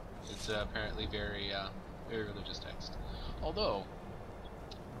was. It's apparently very religious text. Although,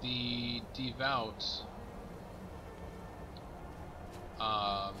 the devout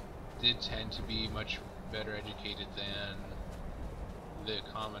did tend to be much better educated than the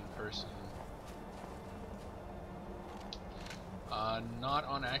common person. Not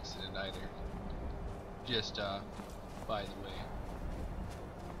on accident either. Just, by the way.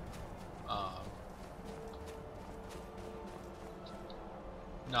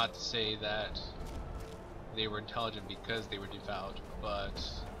 Not to say that they were intelligent because they were devout,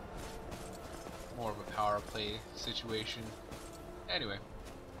 but more of a power play situation. Anyway.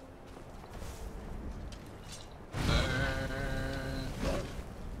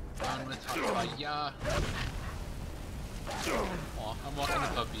 Burn with fire. Aw, I'm walking the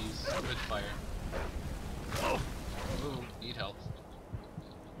puppies with fire. Ooh, need help.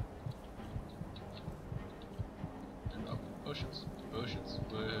 Oh, potions. Potions.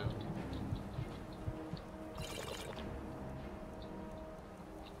 Whoa.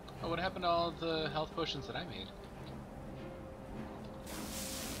 Oh, what happened to all the health potions that I made?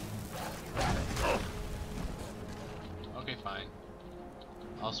 Okay, fine.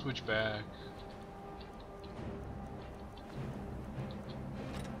 I'll switch back.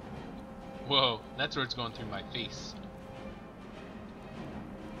 Whoa, that sword's going through my face.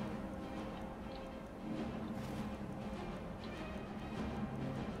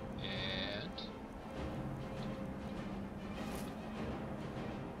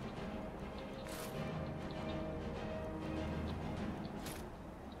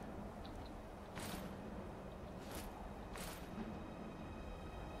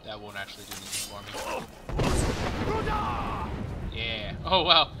 That won't actually do anything for me. Yeah. Oh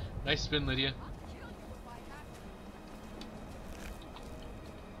wow. Nice spin, Lydia.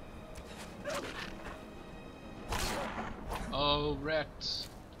 Oh, wrecked.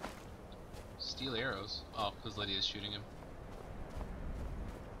 Steel arrows. Oh, because Lydia's shooting him.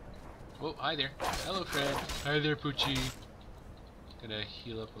 Oh, hi there. Hello, Fred. Hi there, Poochie. Gonna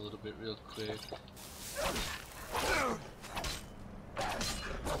heal up a little bit real quick.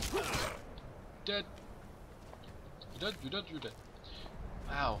 Dead. You're dead, you're dead, you're dead.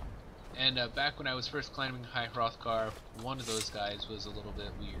 Wow. And back when I was first climbing High Hrothgar, one of those guys was a little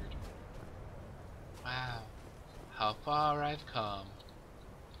bit weird. Wow. How far I've come.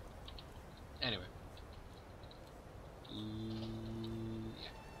 Anyway. Yeah.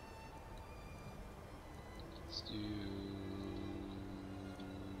 Let's do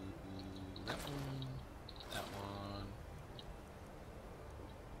that one, that one,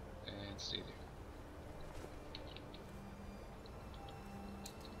 and stay there.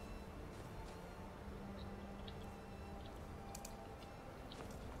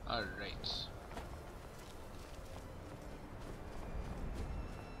 Alright.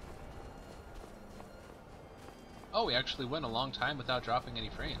 Oh, we actually went a long time without dropping any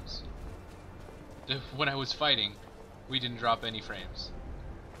frames. When I was fighting, we didn't drop any frames.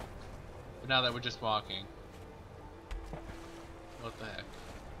 But now that we're just walking... What the heck?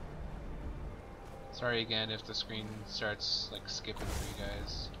 Sorry again if the screen starts like skipping for you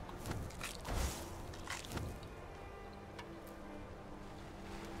guys.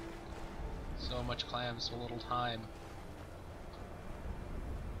 So much clam, so little time.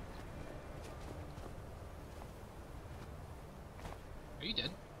 you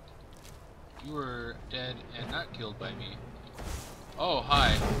dead? You were dead and not killed by me. Oh,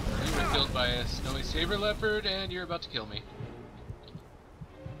 hi. You were killed by a snowy saber leopard, and you're about to kill me.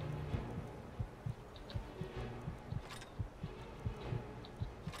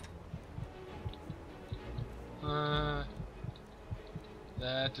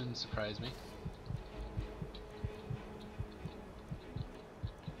 That didn't surprise me.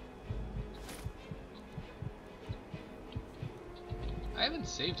 I haven't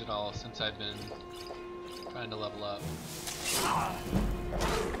saved at all since I've been trying to level up.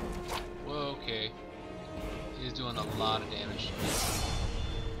 Whoa, okay. He's doing a lot of damage to me.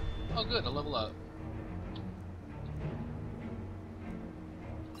 Oh good, a level up.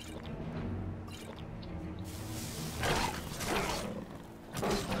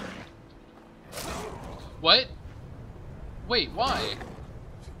 What? Wait, why?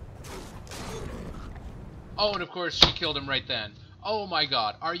 Oh, and of course she killed him right then. Oh my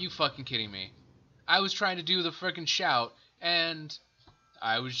god, are you fucking kidding me? I was trying to do the frickin' shout, and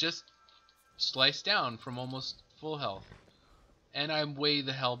I was just sliced down from almost full health. And I'm way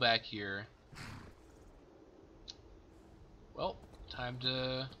the hell back here. Well, time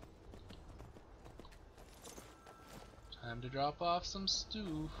to drop off some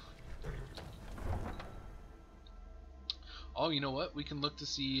stoof. Oh, you know what? We can look to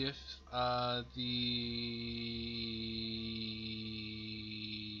see if the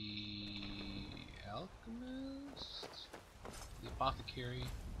alchemist, the apothecary,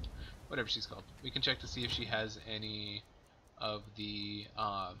 whatever she's called. We can check to see if she has any of the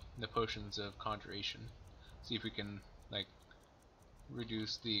potions of conjuration. See if we can like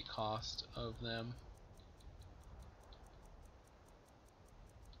reduce the cost of them.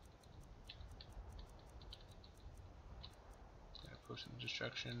 Got a potion of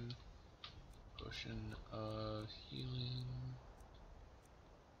destruction, potion of healing.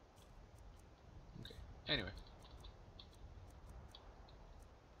 Okay. Anyway.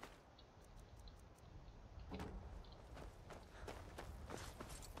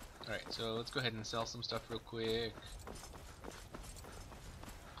 Alright, so let's go ahead and sell some stuff real quick.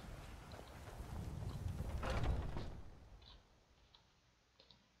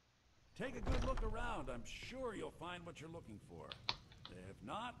 Take a good look around. I'm sure you'll find what you're looking for. If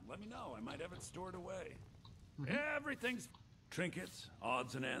not, let me know. I might have it stored away. Everything's trinkets,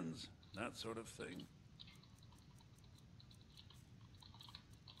 odds and ends, that sort of thing.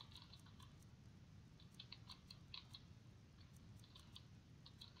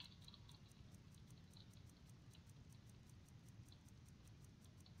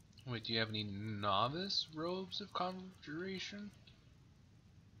 Wait, do you have any novice robes of conjuration?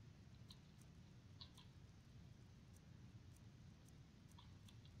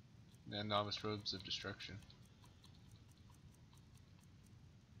 And novice robes of destruction.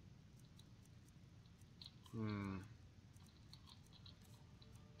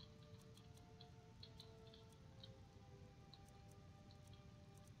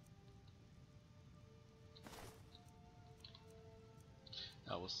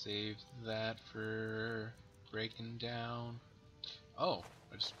 I will save that for breaking down. Oh,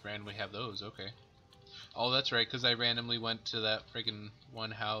 I just randomly have those, okay. Oh, that's right, because I randomly went to that friggin'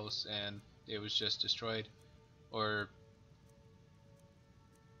 one house and it was just destroyed. Or,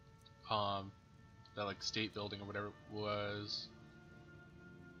 that like state building or whatever it was.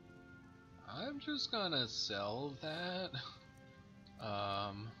 I'm just gonna sell that.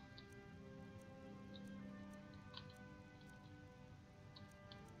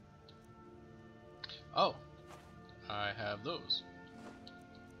 Oh, I have those.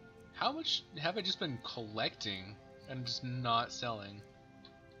 How much have I just been collecting and just not selling?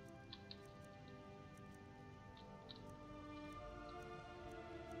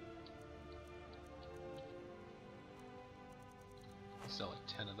 Sell like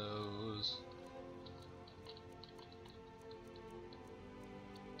 10 of those.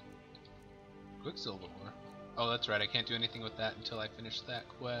 Quicksilver ore. Oh, that's right, I can't do anything with that until I finish that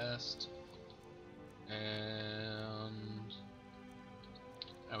quest. And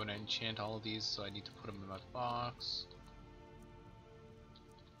I want to enchant all of these, so I need to put them in my box.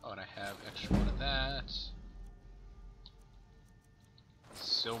 Oh, and I have extra one of that.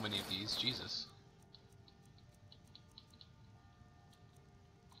 So many of these, Jesus.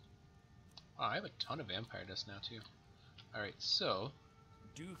 Oh, I have a ton of vampire dust now too. Alright, so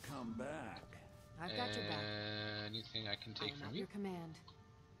Do come back. I've got your back. anything I can take I am from at you? your command.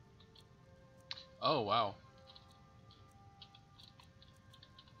 Oh wow.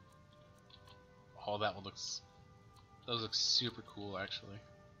 Oh, that one looks. Those look super cool, actually.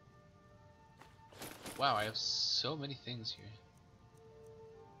 Wow, I have so many things here.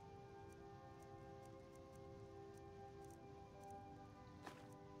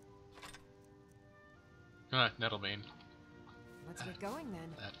 Nettlebane. Let's get going then.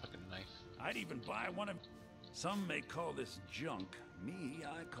 That fucking knife. I'd even buy one of... Some may call this junk. Me,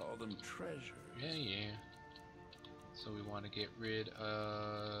 I call them treasure. Yeah, yeah. So we want to get rid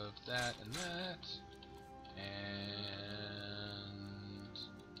of that and that. And...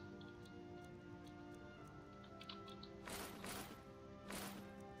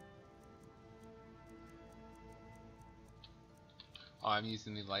 oh, I'm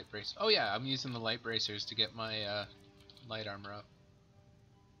using the light brace. Oh yeah, I'm using the light bracers to get my light armor up.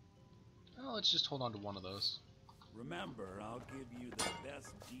 Oh, let's just hold on to one of those. Remember, I'll give you the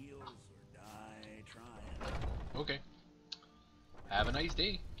best deals or die trying. Okay. Have a nice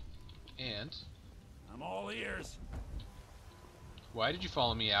day. And I'm all ears. why did you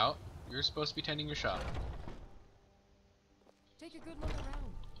follow me out? You're supposed to be tending your shop. Take a good look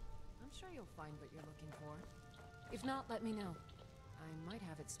around. I'm sure you'll find what you're looking for. If not, let me know. I might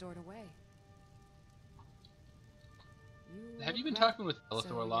have it stored away. Have you been look rough, talking with Elithor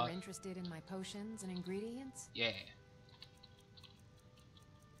so a lot? you're interested in my potions and ingredients? Yeah.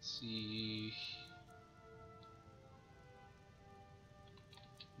 Let's see.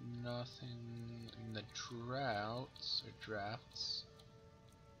 Nothing in the drafts.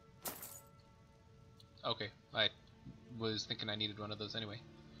 Okay, I was thinking I needed one of those anyway.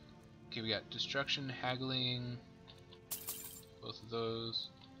 Okay, we got destruction, haggling, both of those.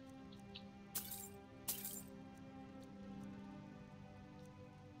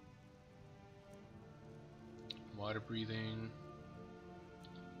 Water breathing,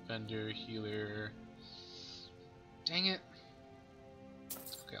 vendor, healer. Dang it.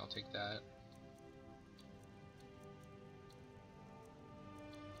 Okay, I'll take that.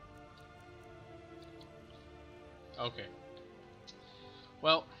 Okay.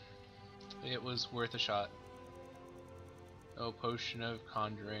 Well, it was worth a shot. Oh, potion of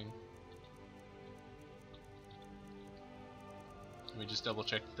conjuring. Let me just double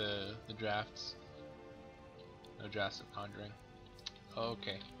check the drafts. No drafts of conjuring.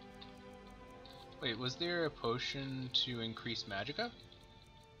 Okay. Wait, was there a potion to increase magicka?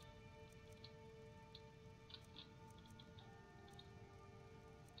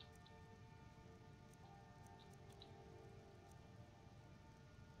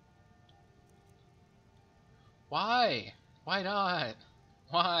 Why? Why not?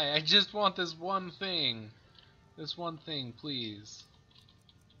 Why? I just want this one thing. This one thing, please.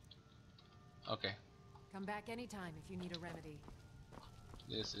 Okay. Come back anytime if you need a remedy.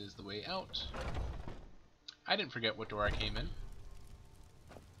 This is the way out. I didn't forget what door I came in.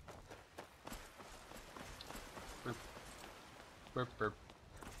 Burp. Burp, burp.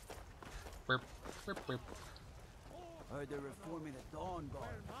 Burp, burp, burp. Heard they're reforming the Dawn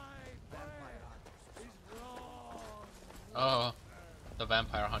Guard. Vampire hunters. Oh, the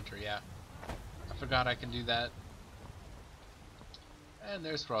vampire hunter, yeah. I forgot I can do that. And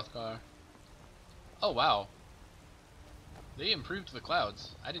there's Hrothgar. Oh wow. They improved the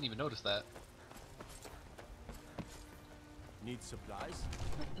clouds. I didn't even notice that. Need supplies?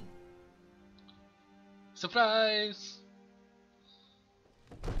 Surprise!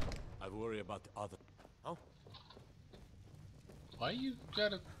 I worry about the other. Oh, Why you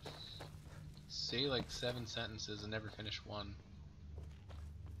gotta say like 7 sentences and never finish one?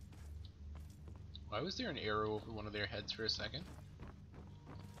 Why was there an arrow over one of their heads for a second?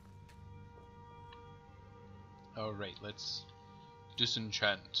 Alright, let's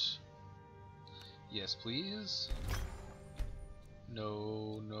disenchant. Yes, please.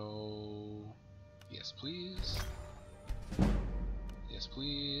 No, no. Yes, please. Yes,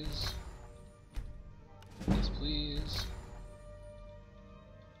 please. Yes, please.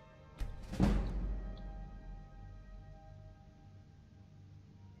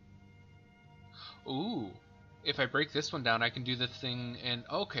 Ooh. If I break this one down, I can do the thing and...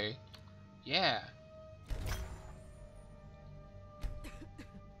 okay. Yeah.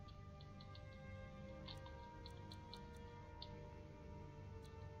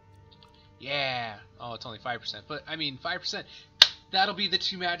 Yeah. Oh, it's only 5%. But, I mean, 5%. That'll be the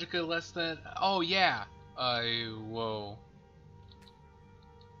 2 magicka less than... oh, yeah. Whoa.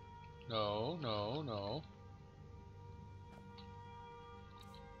 No, no, no.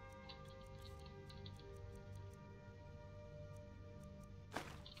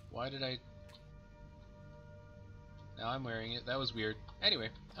 Why did I... now I'm wearing it. That was weird. Anyway,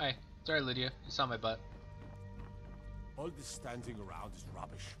 hi. Sorry, Lydia. You saw my butt. all this standing around is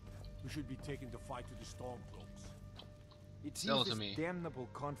rubbish. We should be taking the fight to the Stormcloaks. It Sell seems it to this me. damnable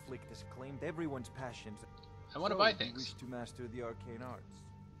conflict has claimed everyone's passions. I want to So buy you things. wish to master the arcane arts.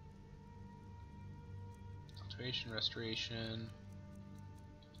 Alteration, restoration.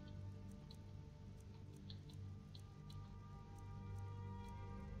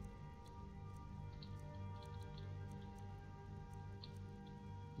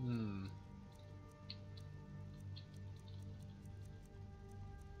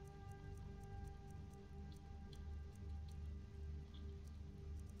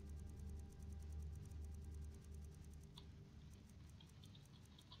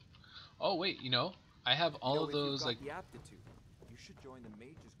 Oh wait, you know, I have all You know, of if you've those got like. the aptitude, you should join the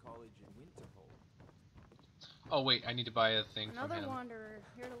Mages College in Winterhold. Oh wait, I need to buy a thing from Another him. wanderer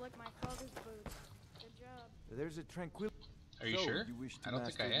here to lick my father's boots. Good job. There's a tranquil. Are you so, sure? You wish to I don't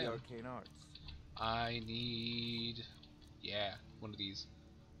think master I the am. arcane arts. I need, yeah, one of these.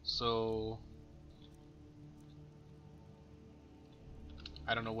 So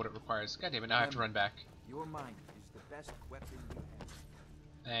I don't know what it requires. God damn it! Now I have to run back. Your mind is the best weapon you have.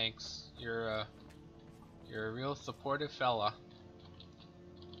 Thanks. You're a real supportive fella.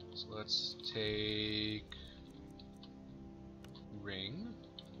 So let's take ring.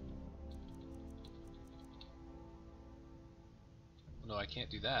 No, I can't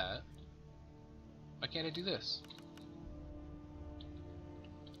do that. Why can't I do this?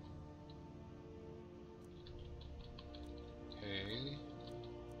 Okay.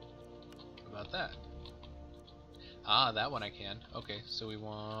 What about that? Ah, that one I can. Okay, so we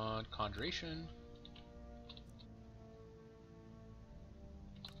want conjuration.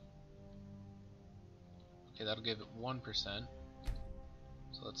 Okay, that'll give it 1%.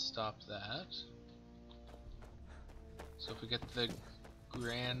 So let's stop that. So if we get the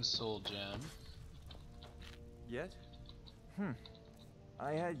Grand Soul Gem. Yet?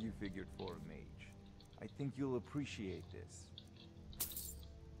 I had you figured for a mage. I think you'll appreciate this.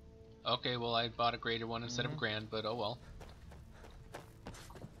 Okay, well I bought a greater one instead of a grand, but oh well.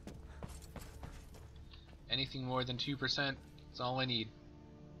 Anything more than 2%, that's all I need.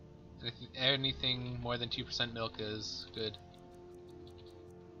 Anything more than 2% milk is good.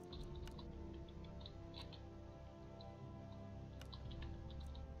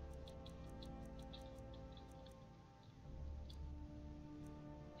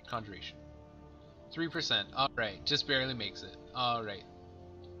 Conjuration. 3%. Alright, just barely makes it. Alright.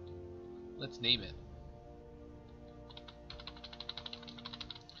 Let's name it.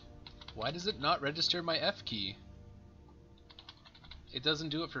 Why does it not register my F key? It doesn't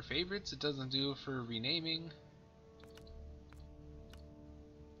do it for favorites, it doesn't do it for renaming.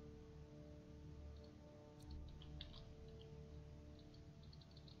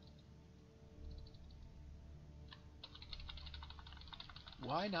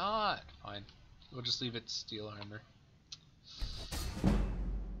 Why not? Fine. We'll just leave it steel armor.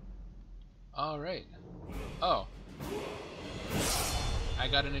 Alright. Oh. I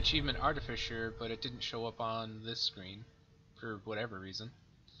got an achievement Artificer, but it didn't show up on this screen. For whatever reason.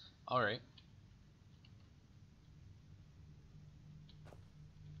 Alright.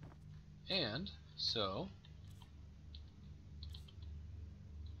 And, so...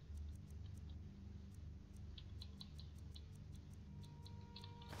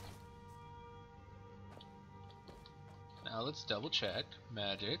 now let's double check.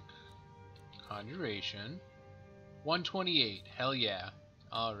 Magic. Conjuration. 128. Hell yeah.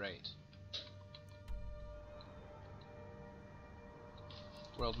 Alright.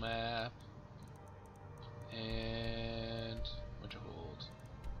 World map. And Winterhold.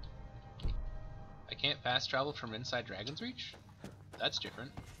 I can't fast travel from inside Dragon's Reach? That's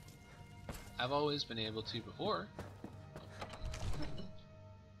different. I've always been able to before.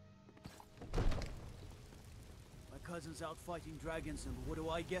 My cousin's out fighting dragons, and what do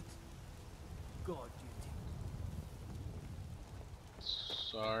I get? God duty.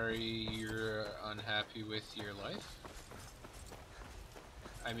 Sorry you're unhappy with your life.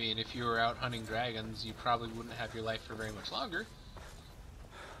 I mean, if you were out hunting dragons, you probably wouldn't have your life for very much longer.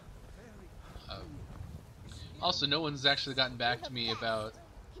 Also, no one's actually gotten back to me about...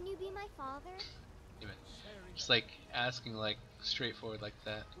 Can you be my father? Just like asking like straightforward like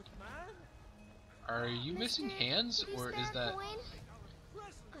that. Are you missing hands, or is that...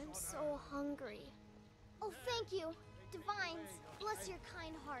 I'm so hungry. Oh, thank you. Divines, bless your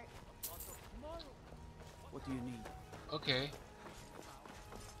kind heart. What do you need? Okay.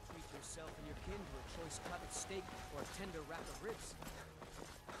 Treat yourself and your kin to a choice cut of steak or a tender rack of ribs.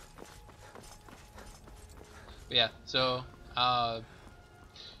 But yeah, so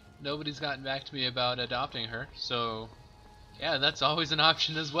nobody's gotten back to me about adopting her, so yeah, that's always an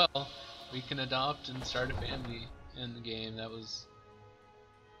option as well. We can adopt and start a family in the game. That was...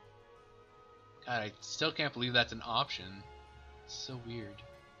 God, I still can't believe that's an option. It's so weird.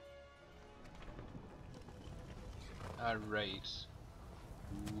 Alright.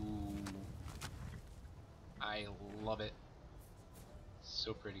 Ooh. I love it.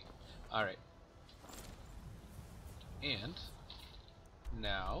 So pretty. Alright. And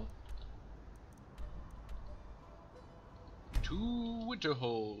now to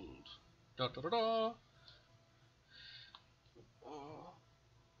Winterhold. Da da da da.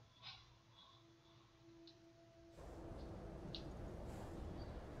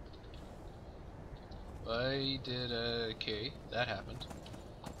 I did okay, that happened.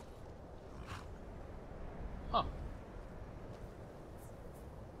 Huh.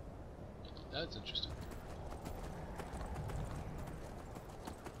 That's interesting.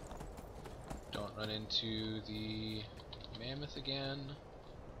 Don't run into the mammoth again.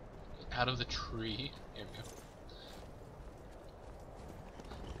 Get out of the tree. There we go.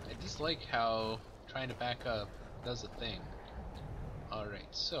 I just like how trying to back up does a thing. Alright,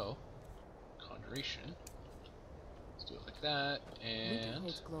 so conjuration. Let's do it like that, and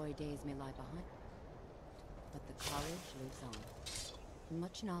Winterhold's glory days may lie behind, but the college lives on.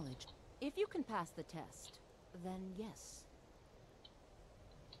 Much knowledge. If you can pass the test, then yes.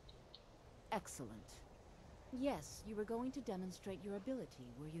 Excellent. Yes, you were going to demonstrate your ability,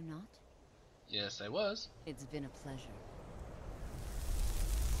 were you not? yes, I was. It's been a pleasure.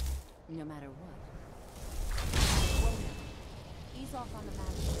 No matter what. Well, now, ease off on the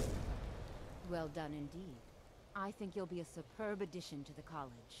matter. Well done indeed. I think you'll be a superb addition to the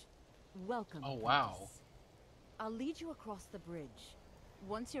college. Welcome. Oh, wow. Apprentice. I'll lead you across the bridge.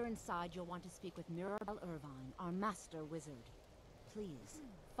 Once you're inside, you'll want to speak with Mirabelle Irvine, our master wizard. Please,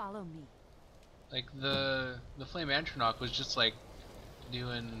 follow me. Like the flame Antronoch was just like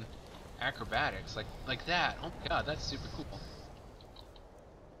doing acrobatics, like that. Oh my god, that's super cool.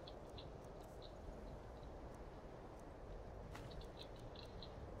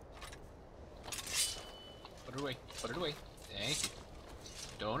 Put it away. Put it away. Thank you.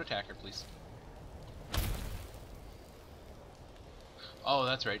 Don't attack her, please. Oh,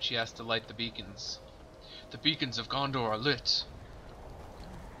 that's right. She has to light the beacons. The beacons of Gondor are lit.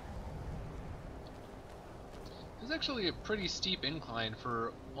 There's actually a pretty steep incline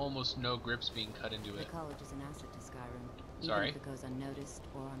for almost no grips being cut into The it. college is an asset to Skyrim, Sorry. even if it goes unnoticed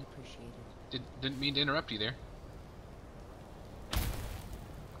or unappreciated. Didn't mean to interrupt you there.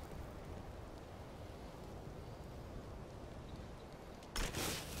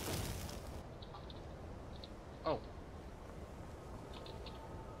 Oh.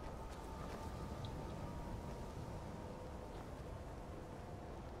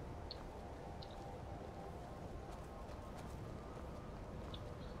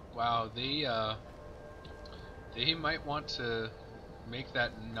 Wow, they might want to make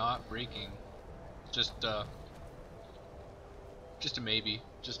that not breaking. Just a maybe.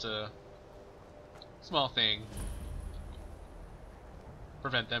 Just a small thing.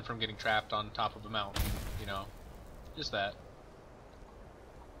 Prevent them from getting trapped on top of a mountain, you know. Just that.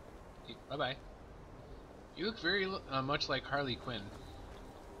 Bye-bye. You look very much like Harley Quinn.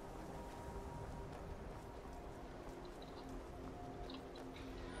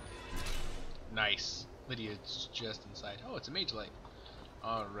 Nice. Lydia's just inside. Oh, it's a mage light.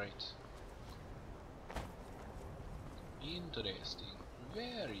 Alright. Interesting.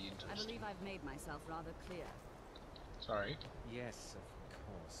 Very interesting. I believe I've made myself rather clear. Sorry. Yes, of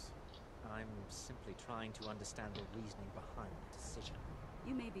course. I'm simply trying to understand the reasoning behind the decision.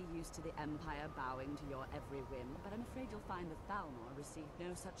 You may be used to the Empire bowing to your every whim, but I'm afraid you'll find that Thalmor received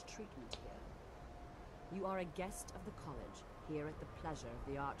no such treatment here. You are a guest of the college, here at the pleasure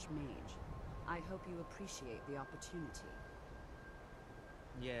of the Archmage. I hope you appreciate the opportunity.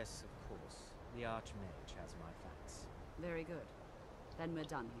 Yes, of course. The Archmage has my thanks. Very good. Then we're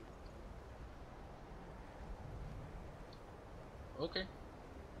done here. Okay.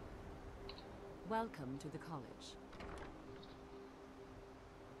 Welcome to the college.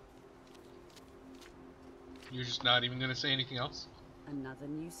 You're just not even gonna say anything else? Another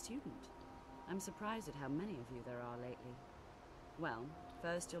new student. I'm surprised at how many of you there are lately. Well,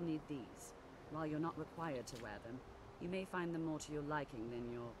 first you'll need these. While you're not required to wear them, you may find them more to your liking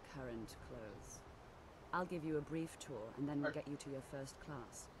than your current clothes. I'll give you a brief tour, and then we'll get you to your first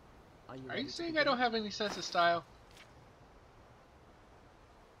class. Are you saying I don't have any sense of style?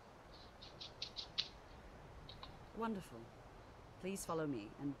 Wonderful. Please follow me,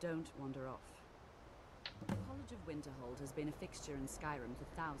 and don't wander off. The College of Winterhold has been a fixture in Skyrim for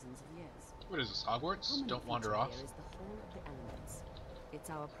thousands of years. What is this, Hogwarts? Common Don't wander feature off. Here is the Hall of the Elements. It's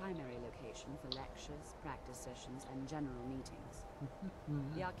our primary location for lectures, practice sessions, and general meetings.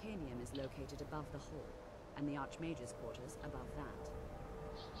 The Arcanium is located above the hall, and the Archmage's quarters above that.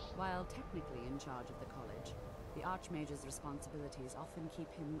 While technically in charge of the college, the Archmage's responsibilities often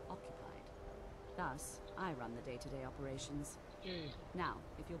keep him occupied. Thus, I run the day-to-day operations. Yay. Now,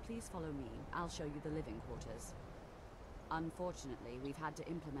 if you'll please follow me, I'll show you the living quarters. Unfortunately, we've had to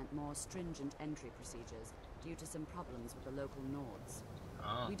implement more stringent entry procedures due to some problems with the local Nords.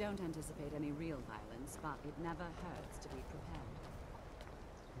 Ah. We don't anticipate any real violence, but it never hurts to be prepared.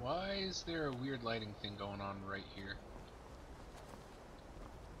 Why is there a weird lighting thing going on right here?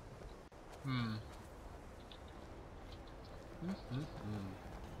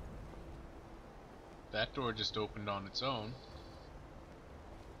 That door just opened on its own.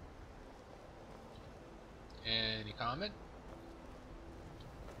 Any comment?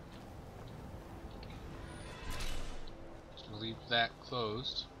 Just gonna leave that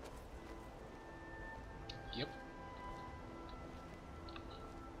closed. Yep.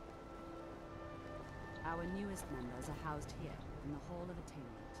 Our newest members are housed here, in the Hall of Attainment.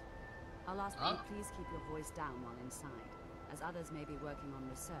 I'll ask that you please keep your voice down while inside, as others may be working on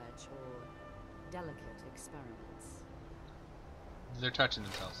research or delicate experiments. They're touching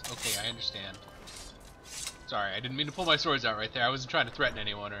themselves. Okay, I understand. Sorry, I didn't mean to pull my swords out right there. I wasn't trying to threaten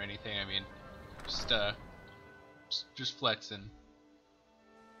anyone or anything. I mean, just flexing.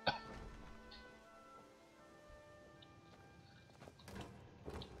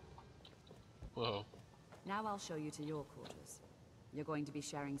 Whoa. Now I'll show you to your quarters. You're going to be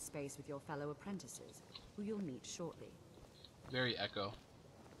sharing space with your fellow apprentices, who you'll meet shortly. Very echo.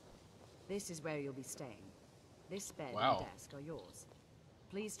 This is where you'll be staying. This bed Wow. and desk are yours.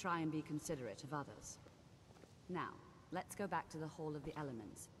 Please try and be considerate of others. Now, let's go back to the Hall of the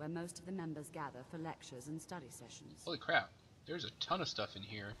Elements, where most of the members gather for lectures and study sessions. Holy crap. There's a ton of stuff in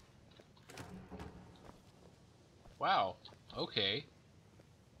here. Wow. Okay.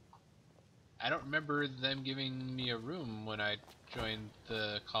 I don't remember them giving me a room when I joined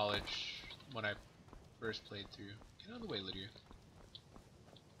the college when I first played through. Get out of the way, Lydia.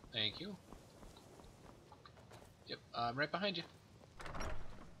 Thank you. Yep, I'm right behind you.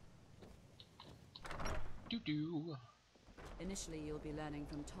 Doo-doo. Initially, you'll be learning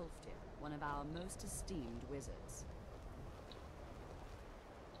from Tolfdir, one of our most esteemed wizards.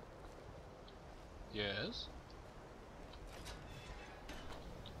 Yes?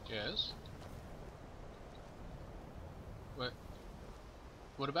 Yes?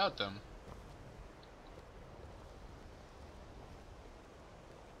 What about them?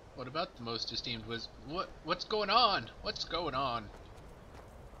 What about the most esteemed what's going on? What's going on?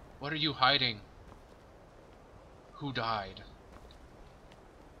 What are you hiding? Who died?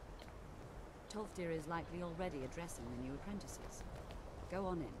 Tolfdir is likely already addressing the new apprentices. Go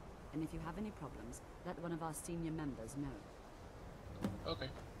on in, and if you have any problems, let one of our senior members know. Okay.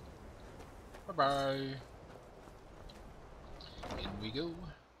 Bye-bye. In we go.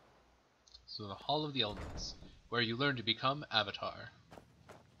 So the Hall of the Elements, where you learn to become Avatar.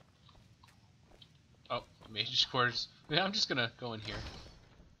 Oh, Mage's Quarters. Yeah, I'm just gonna go in here.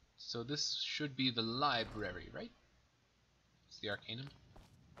 So this should be the library, right? It's the Arcanum?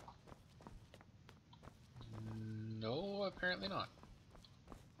 No, apparently not.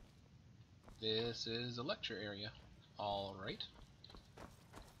 This is a lecture area. Alright.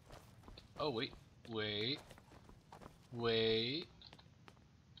 Oh, wait. Wait.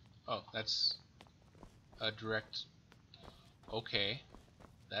 Oh, that's a direct... Okay.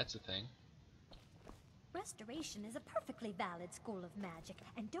 That's a thing. Restoration is a perfectly valid school of magic,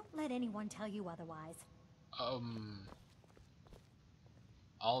 and don't let anyone tell you otherwise.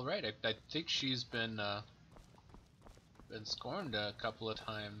 Alright, I think she's been scorned a couple of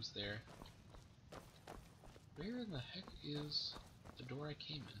times there. Where in the heck is the door I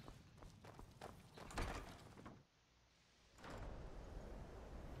came in?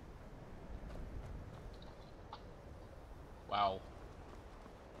 Wow.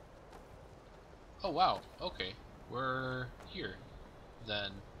 Oh wow, okay. We're here.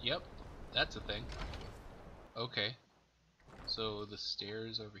 Then, yep, that's a thing. Okay. So the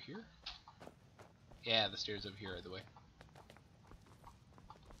stairs over here? Yeah, the stairs over here are the way.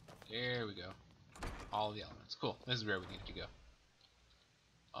 There we go. All the elements. Cool. This is where we needed to go.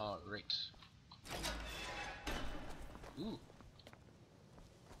 Alright. Ooh.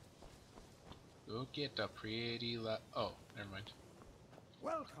 Look at the pretty oh, never mind.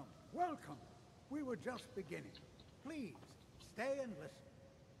 Welcome, welcome. We were just beginning. Please, stay and listen.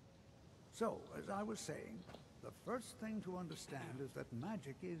 So, as I was saying, the first thing to understand is that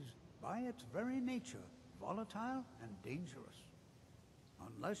magic is, by its very nature, volatile and dangerous.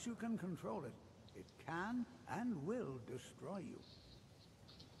 Unless you can control it, it can and will destroy you.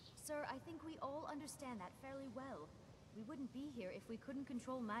 Sir, I think we all understand that fairly well. We wouldn't be here if we couldn't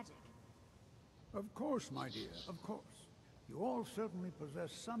control magic. Of course, my dear, of course. You all certainly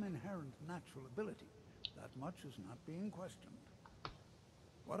possess some inherent natural ability. That much is not being questioned.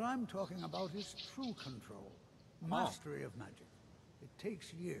 What I'm talking about is true control, mastery of magic. It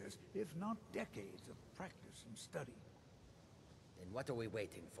takes years, if not decades, of practice and study. Then what are we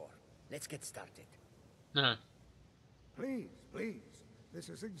waiting for? Let's get started. Please, please. This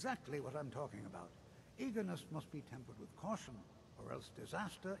is exactly what I'm talking about. Eagerness must be tempered with caution, or else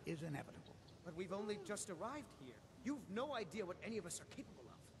disaster is inevitable. But we've only just arrived here. You've no idea what any of us are capable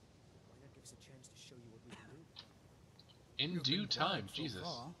of. Why not give us a chance to show you what we can do? In You've due been quiet time, so Jesus.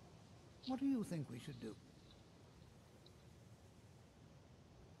 far. What do you think we should do?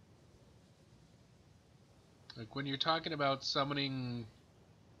 Like when you're talking about summoning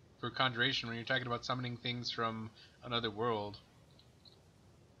for conjuration, when you're talking about summoning things from another world,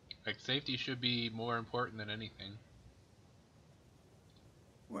 like safety should be more important than anything.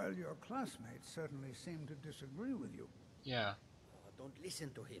 Well, your classmates certainly seem to disagree with you. Yeah. Oh, don't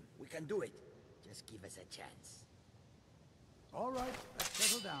listen to him. We can do it. Just give us a chance. All right, let's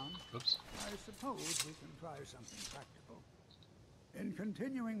settle down. Oops. I suppose we can try something practical. In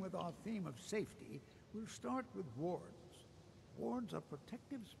continuing with our theme of safety, we'll start with wards. Wards are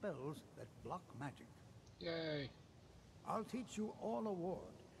protective spells that block magic. Yay. I'll teach you all a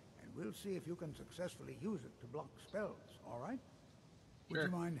ward, and we'll see if you can successfully use it to block spells, all right? Would Sure.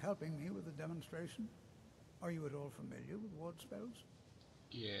 you mind helping me with the demonstration? Are you at all familiar with ward spells?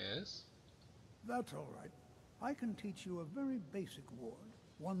 Yes. That's all right. I can teach you a very basic ward,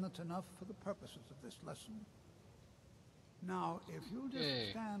 one that's enough for the purposes of this lesson. Now, if you'll just Yay.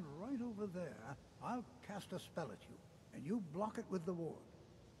 stand right over there, I'll cast a spell at you, and you block it with the ward.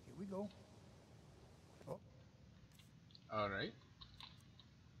 Here we go. Oh. Alright.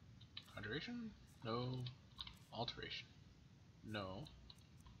 Conjuration? No. Alteration? No.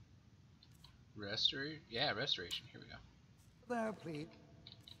 Restoration? Yeah, restoration. Here we go. There, please.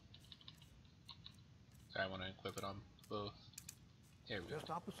 I want to equip it on both. There we go. Just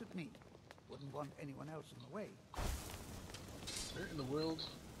opposite me. Wouldn't want anyone else in the way. Where in the world?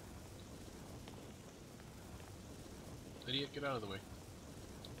 Idiot, get out of the way.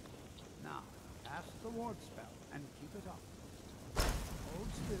 Now, cast the ward spell and keep it up. Hold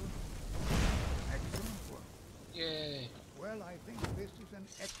still. Excellent work. Yay. Well, I think this is an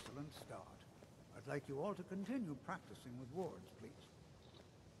excellent start. I'd like you all to continue practicing with wards, please.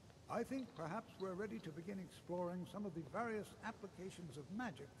 I think perhaps we're ready to begin exploring some of the various applications of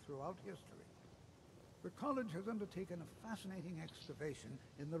magic throughout history. The college has undertaken a fascinating excavation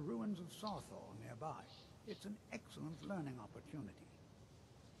in the ruins of Sarthor nearby. It's an excellent learning opportunity.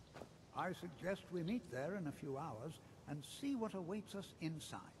 I suggest we meet there in a few hours and see what awaits us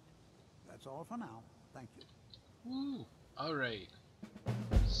inside. That's all for now. Thank you. Woo. Alright.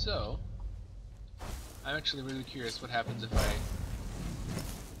 So, I'm actually really curious what happens if I...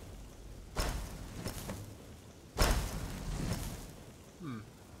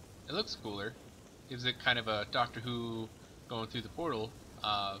 It looks cooler. Gives it kind of a Doctor Who going through the portal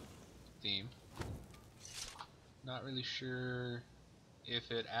theme. Not really sure if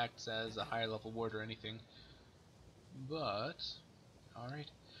it acts as a higher level ward or anything. But,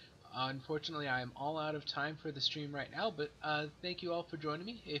 alright. Unfortunately, I am all out of time for the stream right now, but thank you all for joining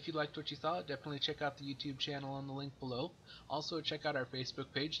me. If you liked what you saw, definitely check out the YouTube channel on the link below. Also, check out our Facebook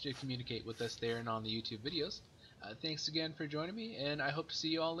page to communicate with us there and on the YouTube videos. Thanks again for joining me, and I hope to see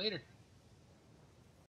you all later.